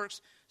God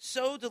works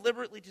so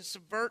deliberately to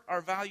subvert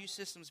our value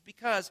systems,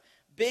 because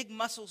big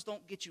muscles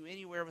don't get you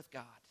anywhere with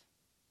God.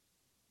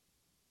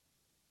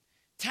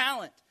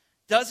 Talent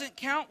doesn't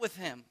count with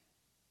him.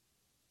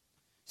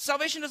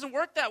 Salvation doesn't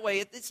work that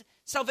way.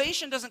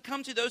 Salvation doesn't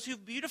come to those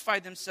who've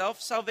beautified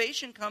themselves.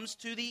 Salvation comes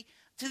to the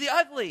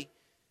ugly.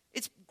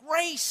 It's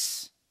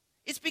grace.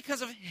 It's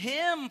because of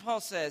him, Paul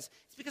says.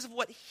 It's because of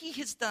what he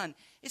has done.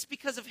 It's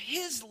because of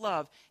his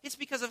love. It's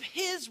because of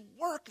his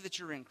work that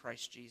you're in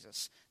Christ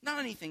Jesus, not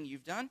anything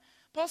you've done.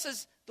 Paul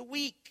says the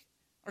weak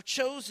are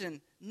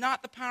chosen,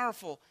 not the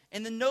powerful,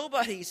 and the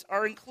nobodies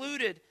are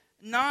included,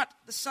 not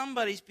the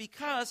somebodies,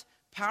 because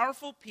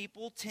powerful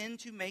people tend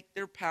to make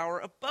their power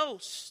a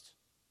boast.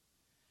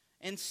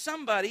 And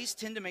somebodies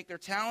tend to make their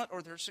talent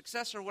or their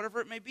success or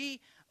whatever it may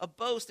be a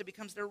boast. It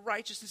becomes their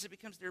righteousness. It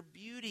becomes their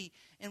beauty.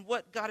 And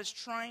what God is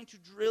trying to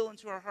drill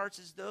into our hearts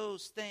is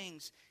those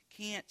things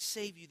can't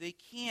save you. They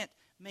can't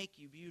make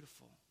you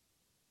beautiful.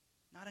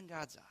 Not in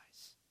God's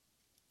eyes.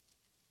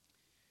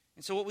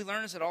 And so what we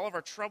learn is that all of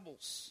our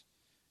troubles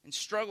and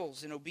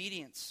struggles in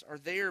obedience are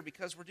there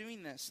because we're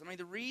doing this. I mean,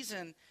 the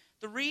reason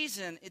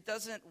it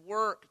doesn't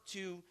work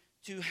to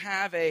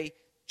have a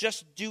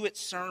just do it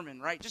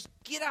sermon, right? Just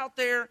get out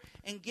there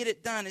and get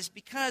it done is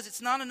because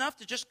it's not enough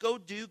to just go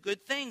do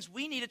good things.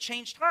 We need a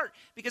changed heart,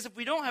 because if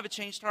we don't have a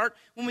changed heart,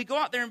 when we go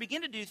out there and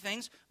begin to do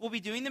things, we'll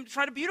be doing them to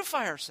try to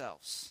beautify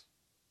ourselves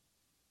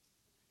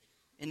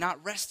and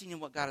not resting in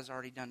what God has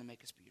already done to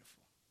make us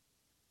beautiful.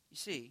 You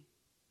see,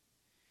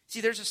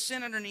 there's a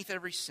sin underneath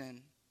every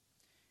sin.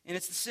 And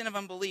it's the sin of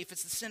unbelief.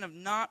 It's the sin of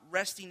not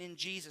resting in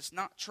Jesus,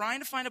 not trying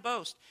to find a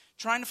boast,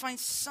 trying to find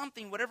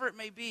something, whatever it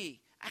may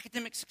be,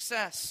 academic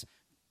success,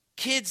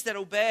 kids that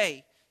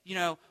obey,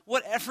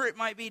 whatever it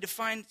might be, to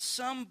find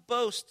some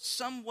boast,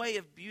 some way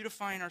of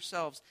beautifying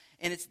ourselves.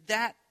 And it's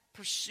that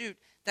pursuit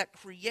that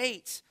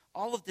creates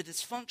all of the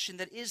dysfunction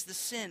that is the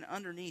sin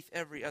underneath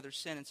every other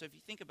sin. And so if you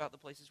think about the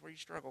places where you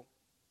struggle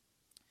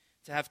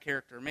to have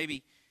character,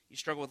 maybe you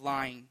struggle with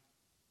lying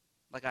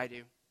like I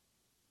do,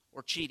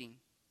 or cheating.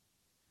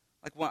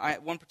 Like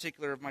one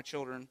particular of my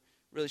children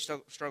really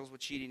struggles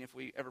with cheating if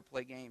we ever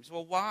play games.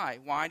 Well, why?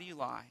 Why do you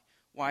lie?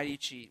 Why do you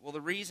cheat? Well,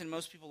 the reason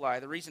most people lie,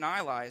 the reason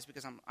I lie, is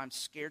because I'm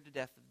scared to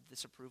death of the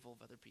disapproval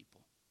of other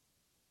people.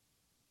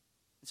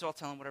 And so I'll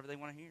tell them whatever they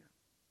want to hear,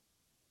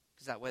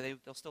 because that way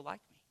they'll still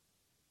like me.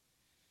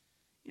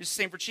 It's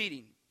the same for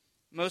cheating.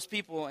 Most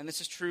people, and this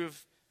is true of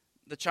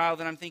the child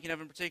that I'm thinking of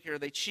in particular,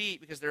 they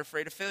cheat because they're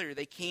afraid of failure.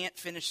 They can't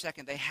finish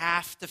second. They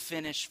have to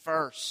finish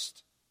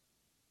first.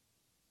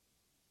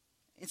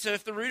 And so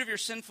if the root of your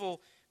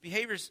sinful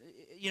behaviors,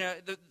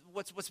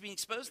 what's being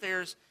exposed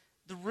there is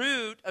the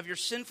root of your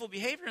sinful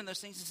behavior in those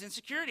things is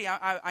insecurity.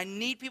 I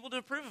need people to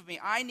approve of me.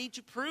 I need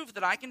to prove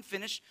that I can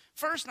finish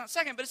first, not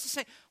second. But it's to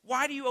say,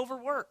 why do you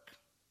overwork?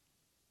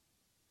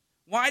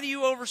 Why do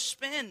you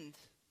overspend?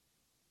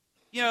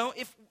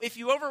 If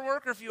you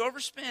overwork or if you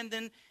overspend,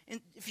 then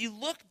if you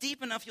look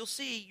deep enough, you'll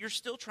see you're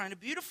still trying to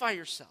beautify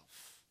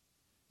yourself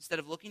instead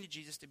of looking to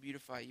Jesus to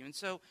beautify you. And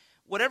so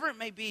whatever it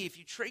may be, if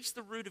you trace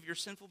the root of your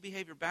sinful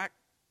behavior back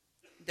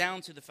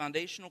down to the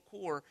foundational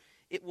core,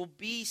 it will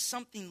be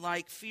something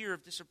like fear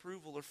of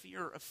disapproval or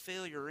fear of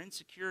failure or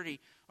insecurity,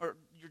 or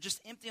you're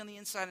just empty on the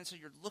inside, and so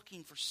you're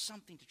looking for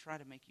something to try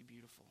to make you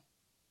beautiful.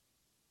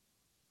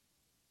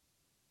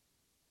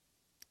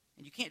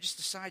 And you can't just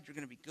decide you're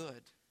going to be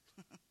good.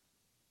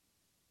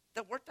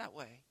 That work that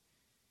way.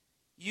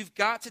 You've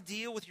got to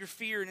deal with your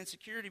fear and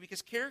insecurity,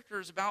 because character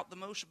is about the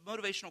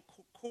motivational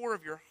core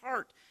of your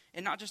heart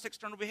and not just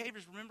external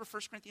behaviors. Remember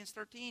 1 Corinthians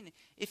 13.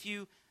 If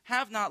you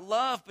have not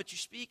love, but you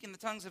speak in the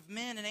tongues of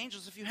men and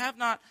angels, if you have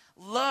not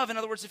love, in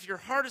other words, if your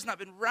heart has not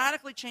been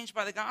radically changed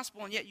by the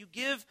gospel, and yet you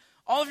give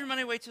all of your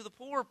money away to the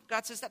poor,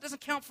 God says that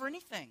doesn't count for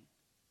anything.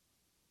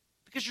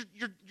 Because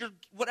you're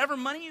whatever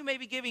money you may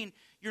be giving,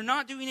 you're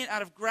not doing it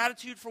out of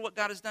gratitude for what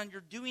God has done.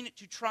 You're doing it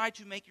to try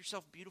to make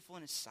yourself beautiful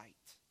in His sight.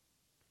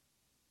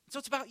 So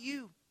it's about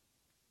you.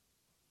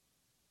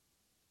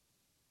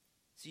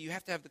 So you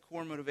have to have the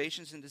core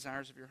motivations and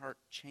desires of your heart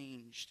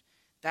changed.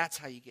 That's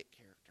how you get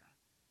character.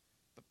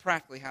 But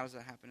practically, how does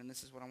that happen? And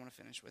this is what I want to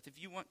finish with.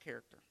 If you want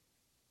character,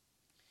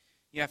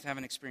 you have to have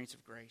an experience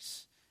of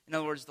grace. In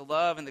other words, the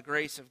love and the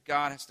grace of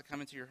God has to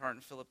come into your heart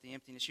and fill up the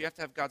emptiness. You have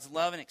to have God's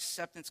love and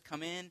acceptance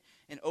come in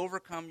and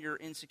overcome your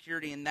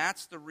insecurity. And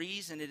that's the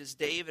reason it is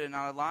David and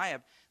not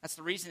Eliab. That's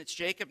the reason it's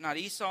Jacob, not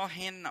Esau,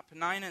 Hannah, not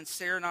Peninnah, and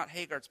Sarah, not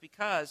Hagar. It's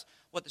because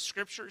what the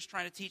Scripture is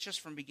trying to teach us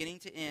from beginning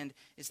to end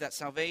is that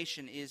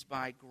salvation is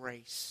by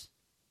grace.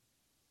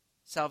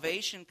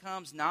 Salvation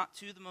comes not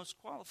to the most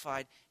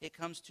qualified, it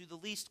comes to the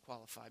least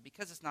qualified.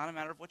 Because it's not a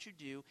matter of what you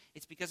do,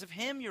 it's because of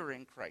Him you're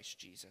in Christ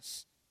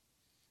Jesus.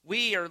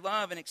 We are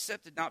loved and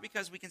accepted not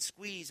because we can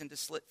squeeze into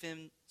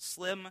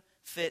slim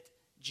fit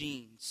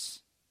jeans,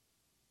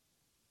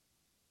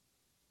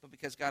 but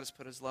because God has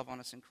put His love on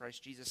us in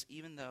Christ Jesus,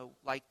 even though,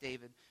 like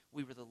David,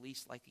 we were the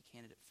least likely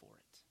candidate for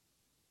it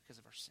because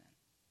of our sin.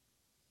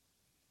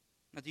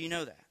 Now, do you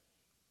know that?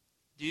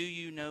 Do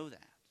you know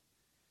that?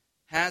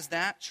 Has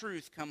that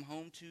truth come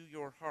home to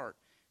your heart?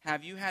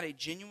 Have you had a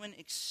genuine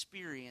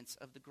experience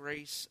of the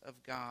grace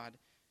of God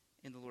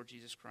in the Lord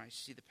Jesus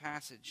Christ? See, the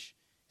passage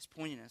is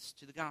pointing us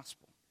to the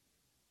gospel.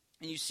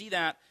 And you see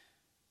that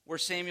where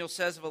Samuel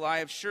says of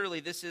Eliab, surely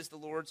this is the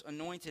Lord's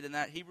anointed. And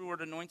that Hebrew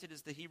word anointed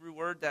is the Hebrew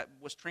word that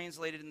was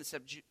translated in the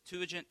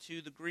Septuagint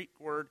to the Greek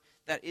word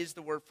that is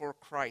the word for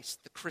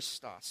Christ, the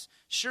Christos.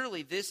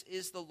 Surely this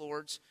is the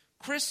Lord's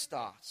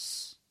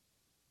Christos.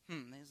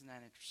 Isn't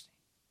that interesting?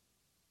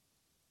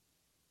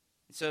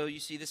 And so you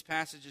see, this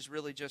passage is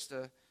really just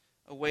a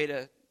way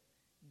to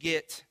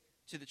get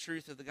to the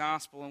truth of the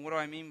gospel. And what do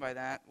I mean by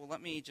that? Well,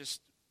 let me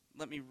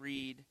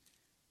read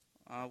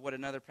what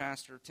another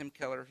pastor, Tim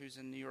Keller, who's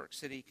in New York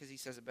City, because he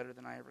says it better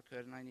than I ever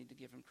could, and I need to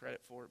give him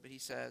credit for it. But he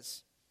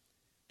says,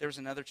 there was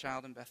another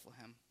child in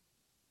Bethlehem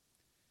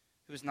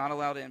who was not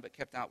allowed in but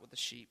kept out with the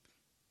sheep.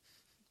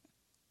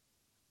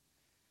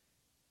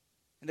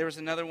 And there was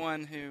another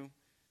one who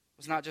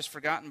was not just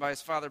forgotten by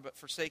his father, but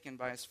forsaken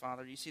by his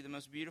father. You see, the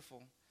most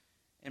beautiful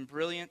and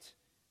brilliant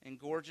and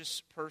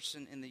gorgeous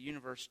person in the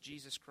universe,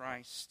 Jesus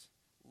Christ,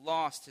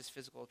 lost his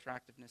physical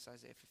attractiveness,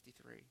 Isaiah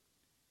 53,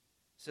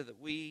 so that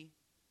we,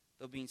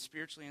 though being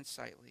spiritually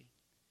unsightly,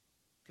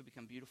 could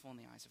become beautiful in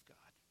the eyes of God.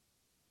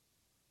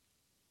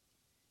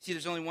 See,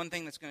 there's only one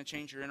thing that's going to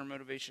change your inner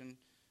motivation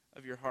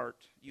of your heart.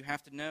 You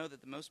have to know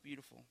that the most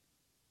beautiful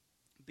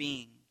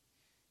being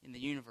in the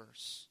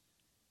universe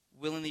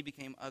willingly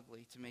became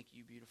ugly to make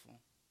you beautiful.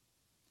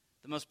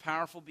 The most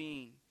powerful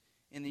being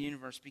in the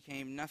universe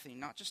became nothing,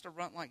 not just a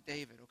runt like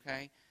David,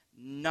 okay?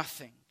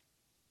 Nothing.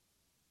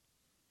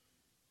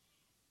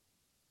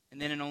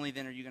 And then and only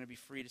then are you going to be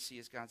free to see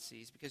as God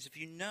sees. Because if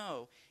you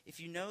know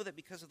that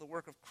because of the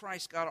work of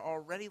Christ, God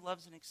already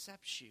loves and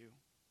accepts you,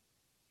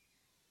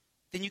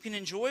 then you can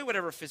enjoy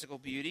whatever physical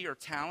beauty or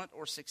talent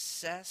or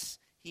success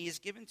he has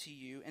given to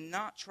you and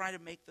not try to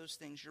make those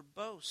things your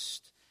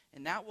boast.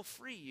 And that will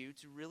free you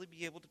to really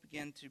be able to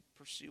begin to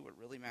pursue what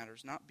really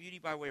matters. Not beauty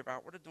by way of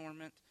outward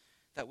adornment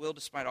that will,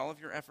 despite all of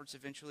your efforts,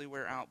 eventually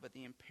wear out, but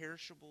the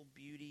imperishable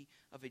beauty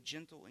of a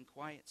gentle and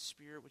quiet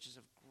spirit, which is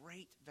of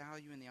great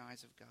value in the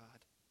eyes of God.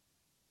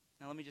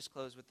 Now let me just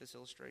close with this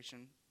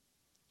illustration.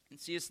 In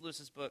C.S.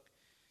 Lewis's book,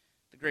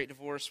 The Great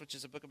Divorce, which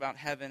is a book about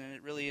heaven, and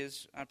it really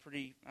is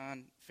pretty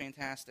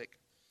fantastic.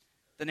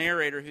 The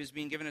narrator, who's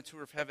being given a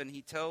tour of heaven,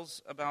 he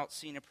tells about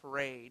seeing a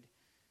parade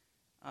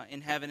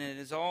in heaven, and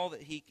it is all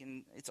that he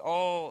can. It's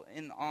all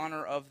in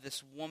honor of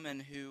this woman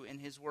who, in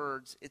his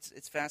words,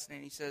 it's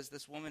fascinating. He says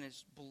this woman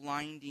is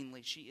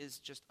blindingly, she is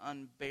just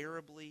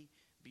unbearably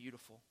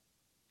beautiful.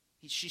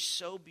 She's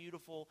so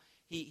beautiful,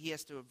 he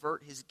has to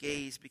avert his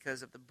gaze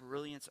because of the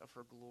brilliance of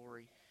her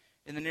glory.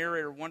 And the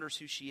narrator wonders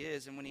who she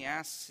is, and when he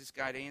asks, his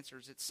guide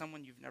answers, it's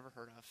someone you've never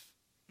heard of.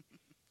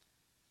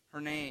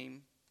 Her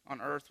name on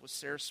earth was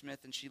Sarah Smith,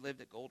 and she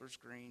lived at Golders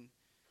Green.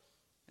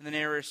 And the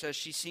narrator says,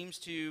 she seems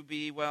to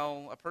be,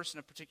 well, a person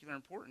of particular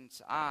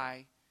importance.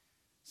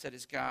 Said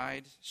his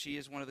guide, she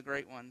is one of the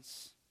great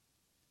ones.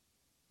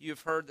 You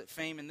have heard that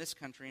fame in this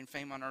country and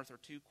fame on earth are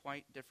two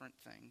quite different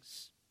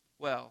things.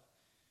 Well,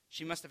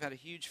 she must have had a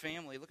huge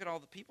family. Look at all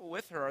the people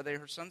with her. Are they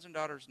her sons and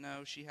daughters?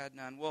 No, she had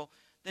none. Well,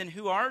 then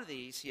who are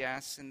these? He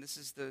asks, and this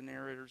is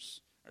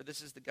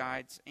the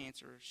guide's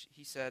answer.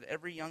 He said,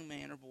 every young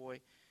man or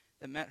boy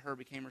that met her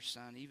became her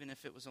son, even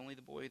if it was only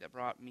the boy that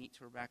brought meat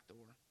to her back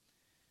door.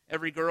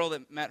 Every girl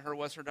that met her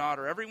was her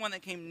daughter. Everyone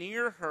that came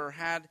near her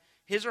had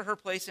his or her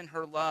place in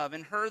her love.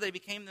 In her they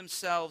became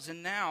themselves,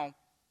 and now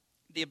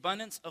the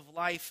abundance of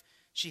life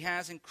she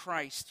has in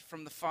Christ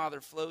from the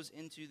Father flows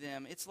into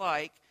them. It's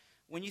like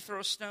when you throw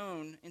a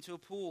stone into a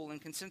pool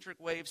and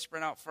concentric waves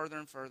spread out further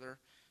and further,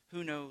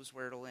 who knows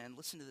where it'll end?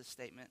 Listen to this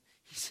statement.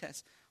 He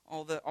says,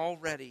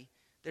 already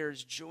there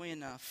is joy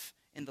enough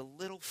in the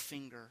little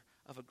finger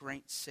of a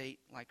great saint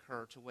like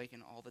her to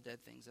waken all the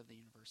dead things of the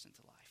universe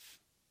into life.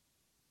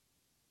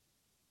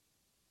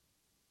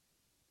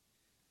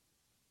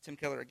 Tim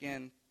Keller,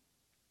 again,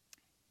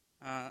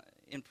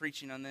 in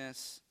preaching on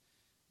this,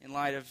 in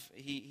light of,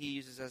 he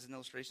uses as an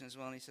illustration as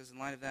well, and he says, in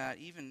light of that,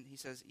 even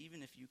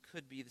if you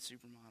could be the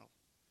supermodel,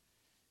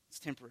 it's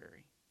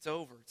temporary. It's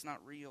over. It's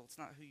not real. It's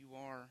not who you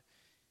are.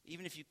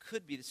 Even if you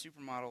could be the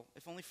supermodel,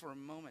 if only for a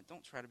moment,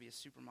 don't try to be a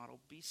supermodel.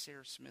 Be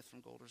Sarah Smith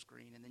from Golders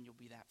Green, and then you'll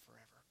be that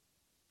forever.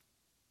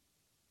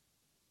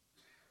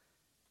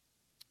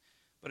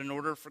 But in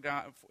order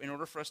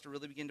for us to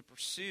really begin to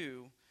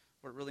pursue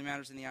what really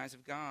matters in the eyes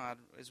of God,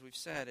 as we've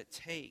said, it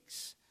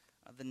takes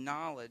the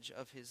knowledge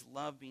of his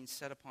love being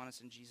set upon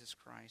us in Jesus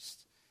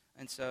Christ.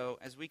 And so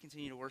as we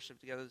continue to worship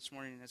together this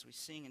morning and as we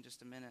sing in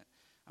just a minute,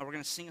 we're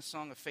going to sing a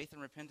song of faith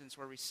and repentance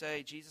where we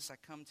say, Jesus, I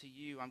come to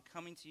you. I'm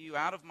coming to you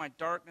out of my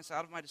darkness,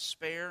 out of my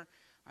despair.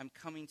 I'm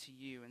coming to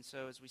you. And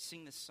so as we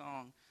sing this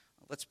song,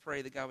 let's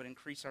pray that God would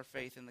increase our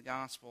faith in the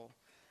gospel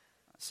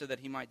so that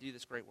he might do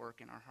this great work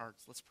in our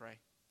hearts. Let's pray.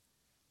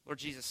 Lord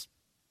Jesus,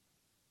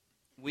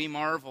 we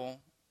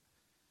marvel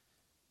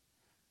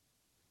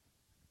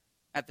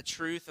at the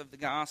truth of the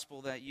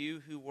gospel that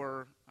you who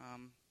were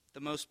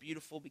the most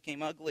beautiful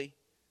became ugly.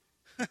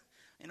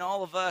 And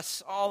all of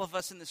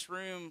us in this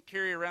room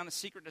carry around a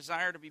secret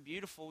desire to be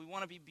beautiful. We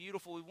want to be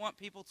beautiful. We want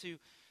people to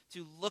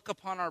look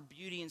upon our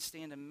beauty and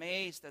stand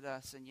amazed at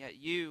us. And yet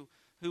you,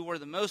 who were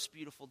the most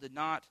beautiful, did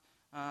not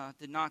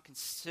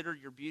consider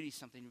your beauty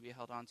something to be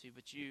held on to,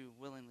 but you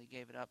willingly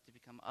gave it up to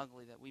become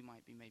ugly that we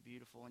might be made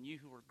beautiful. And you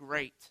who were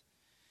great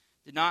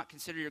did not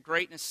consider your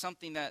greatness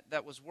something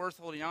that was worth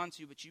holding on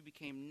to, but you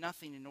became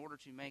nothing in order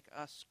to make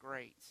us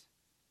great.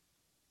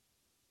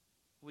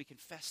 We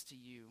confess to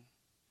you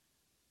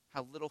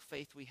how little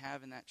faith we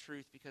have in that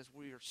truth because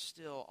we are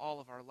still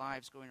all of our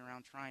lives going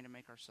around trying to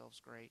make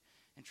ourselves great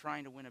and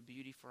trying to win a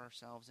beauty for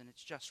ourselves, and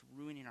it's just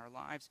ruining our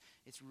lives.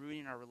 It's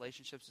ruining our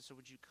relationships. And so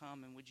would you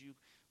come and would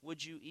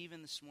you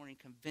even this morning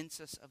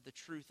convince us of the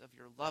truth of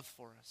your love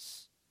for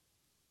us,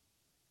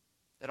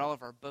 that all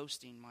of our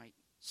boasting might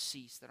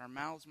cease, that our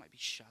mouths might be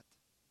shut,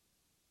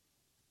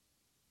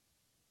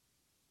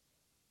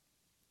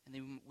 and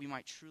then we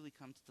might truly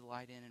come to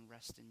delight in and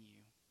rest in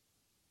you.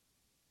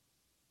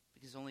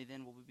 Because only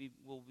then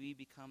will we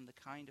become the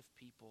kind of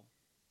people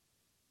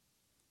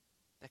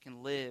that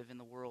can live in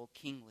the world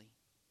kingly,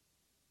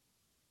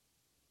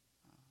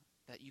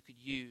 that you could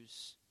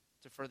use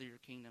to further your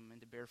kingdom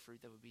and to bear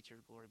fruit that would be to your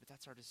glory. But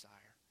that's our desire.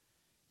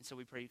 And so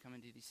we pray you come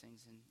and do these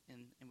things,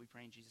 and we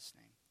pray in Jesus'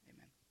 name.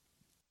 Amen.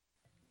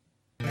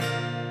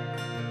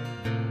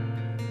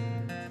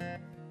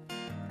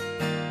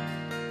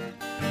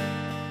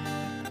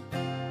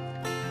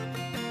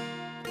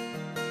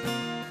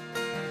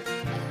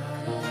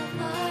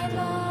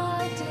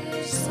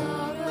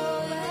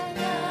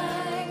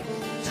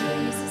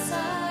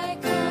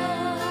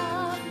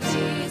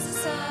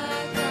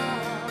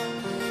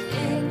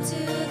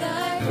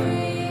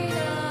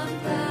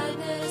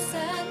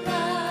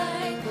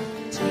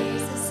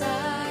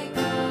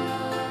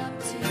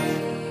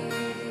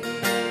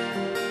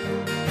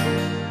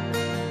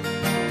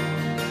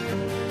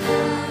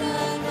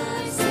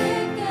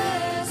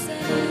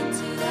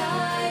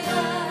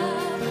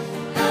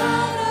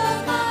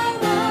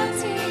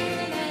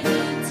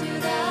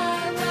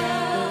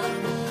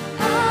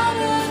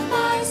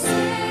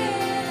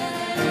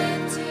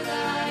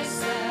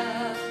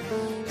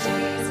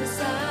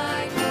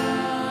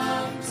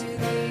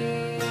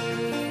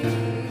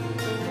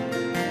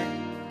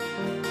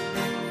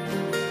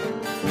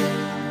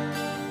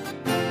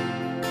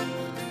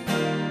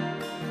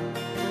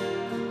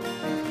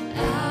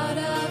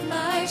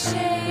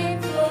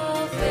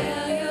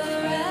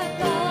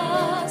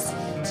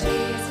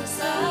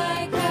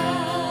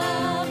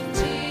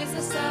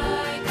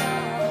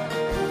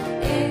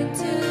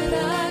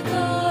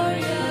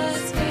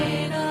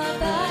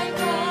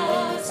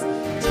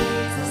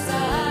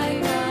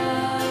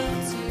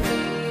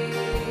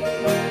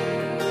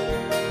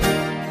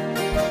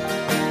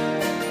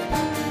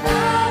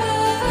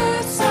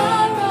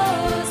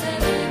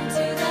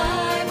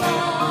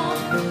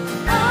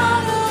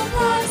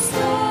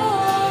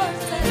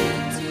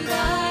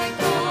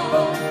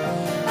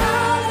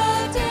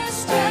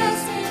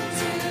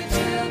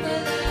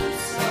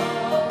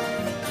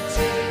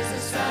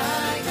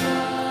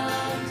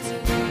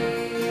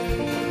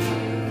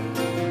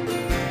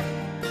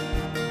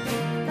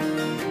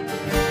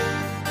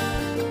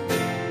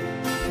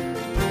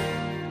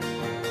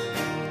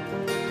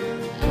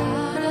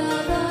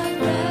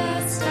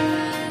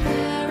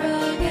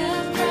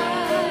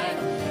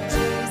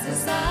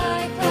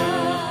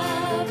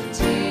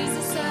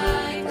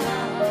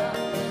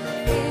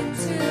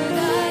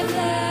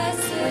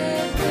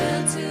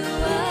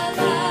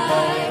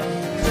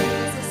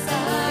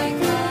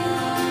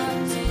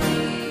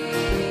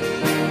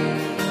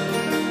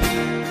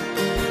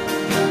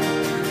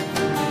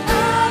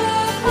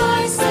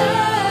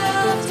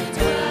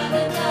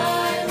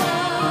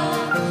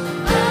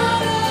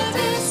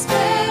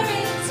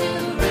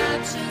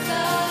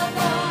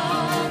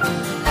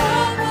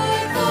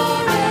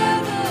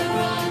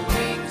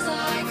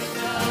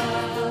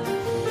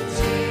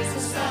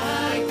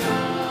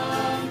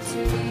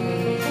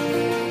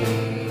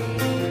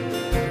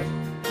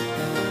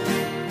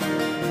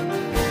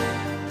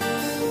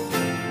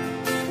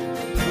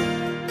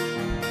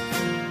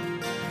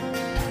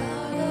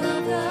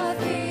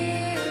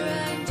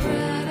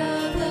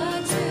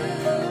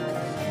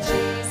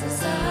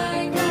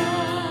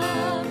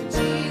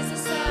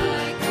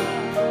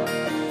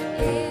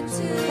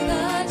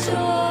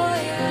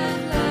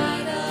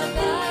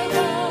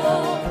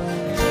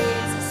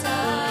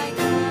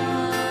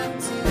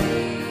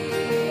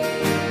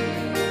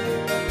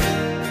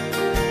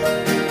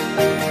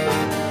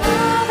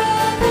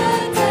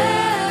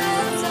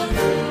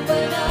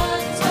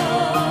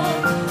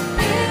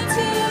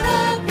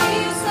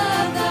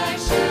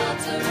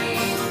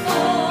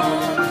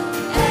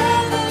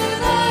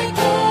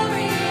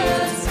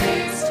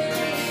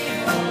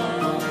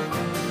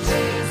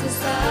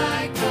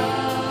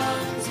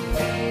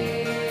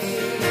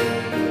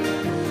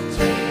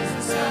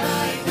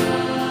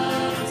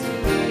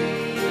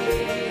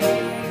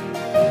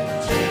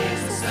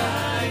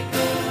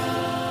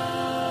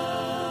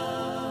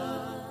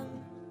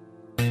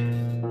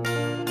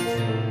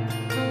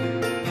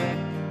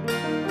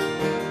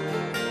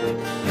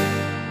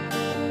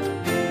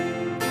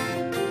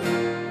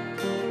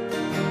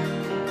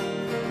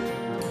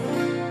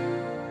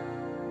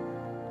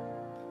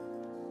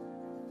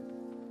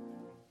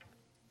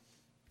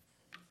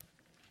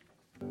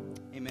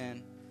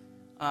 Amen.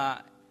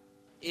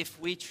 If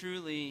we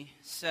truly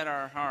set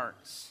our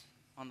hearts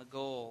on the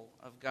goal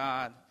of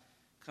God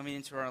coming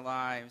into our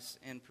lives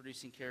and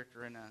producing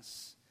character in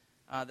us,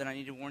 then I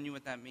need to warn you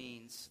what that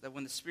means. That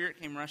when the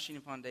Spirit came rushing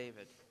upon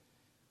David,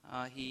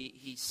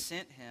 he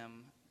sent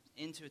him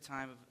into a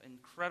time of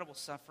incredible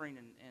suffering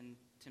and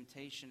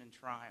temptation and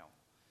trial.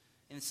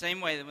 In the same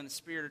way that when the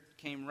Spirit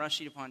came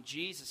rushing upon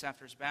Jesus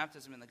after his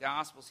baptism in the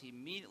Gospels, he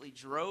immediately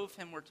drove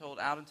him, we're told,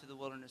 out into the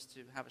wilderness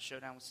to have a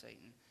showdown with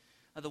Satan.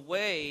 The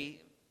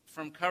way,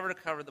 from cover to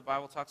cover, the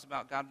Bible talks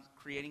about God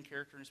creating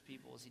character in his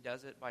people as he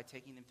does it by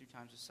taking them through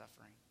times of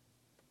suffering.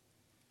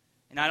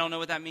 And I don't know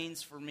what that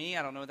means for me.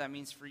 I don't know what that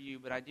means for you.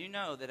 But I do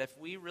know that if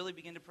we really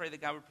begin to pray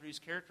that God would produce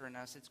character in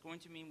us, it's going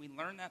to mean we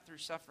learn that through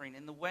suffering.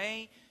 And the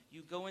way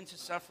you go into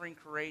suffering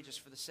courageous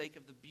for the sake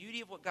of the beauty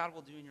of what God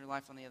will do in your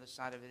life on the other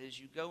side of it is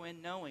you go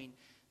in knowing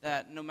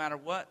that no matter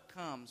what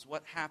comes,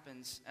 what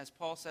happens, as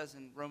Paul says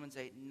in Romans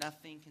 8,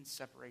 nothing can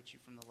separate you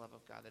from the love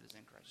of God that is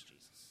in Christ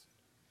Jesus.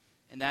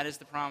 And that is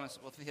the promise.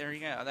 Well, there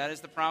you go. That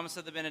is the promise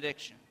of the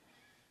benediction.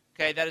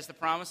 Okay, that is the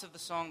promise of the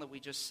song that we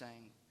just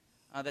sang.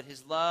 That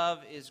his love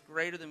is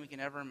greater than we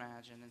can ever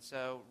imagine. And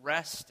so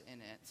rest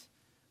in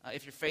it.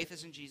 If your faith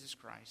is in Jesus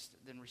Christ,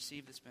 then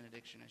receive this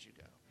benediction as you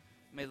go.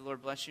 May the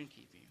Lord bless you and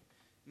keep you.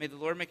 May the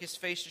Lord make his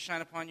face to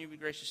shine upon you and be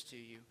gracious to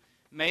you.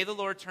 May the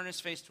Lord turn his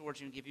face towards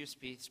you and give you his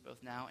peace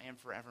both now and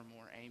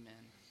forevermore. Amen.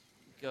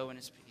 Go in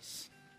his peace.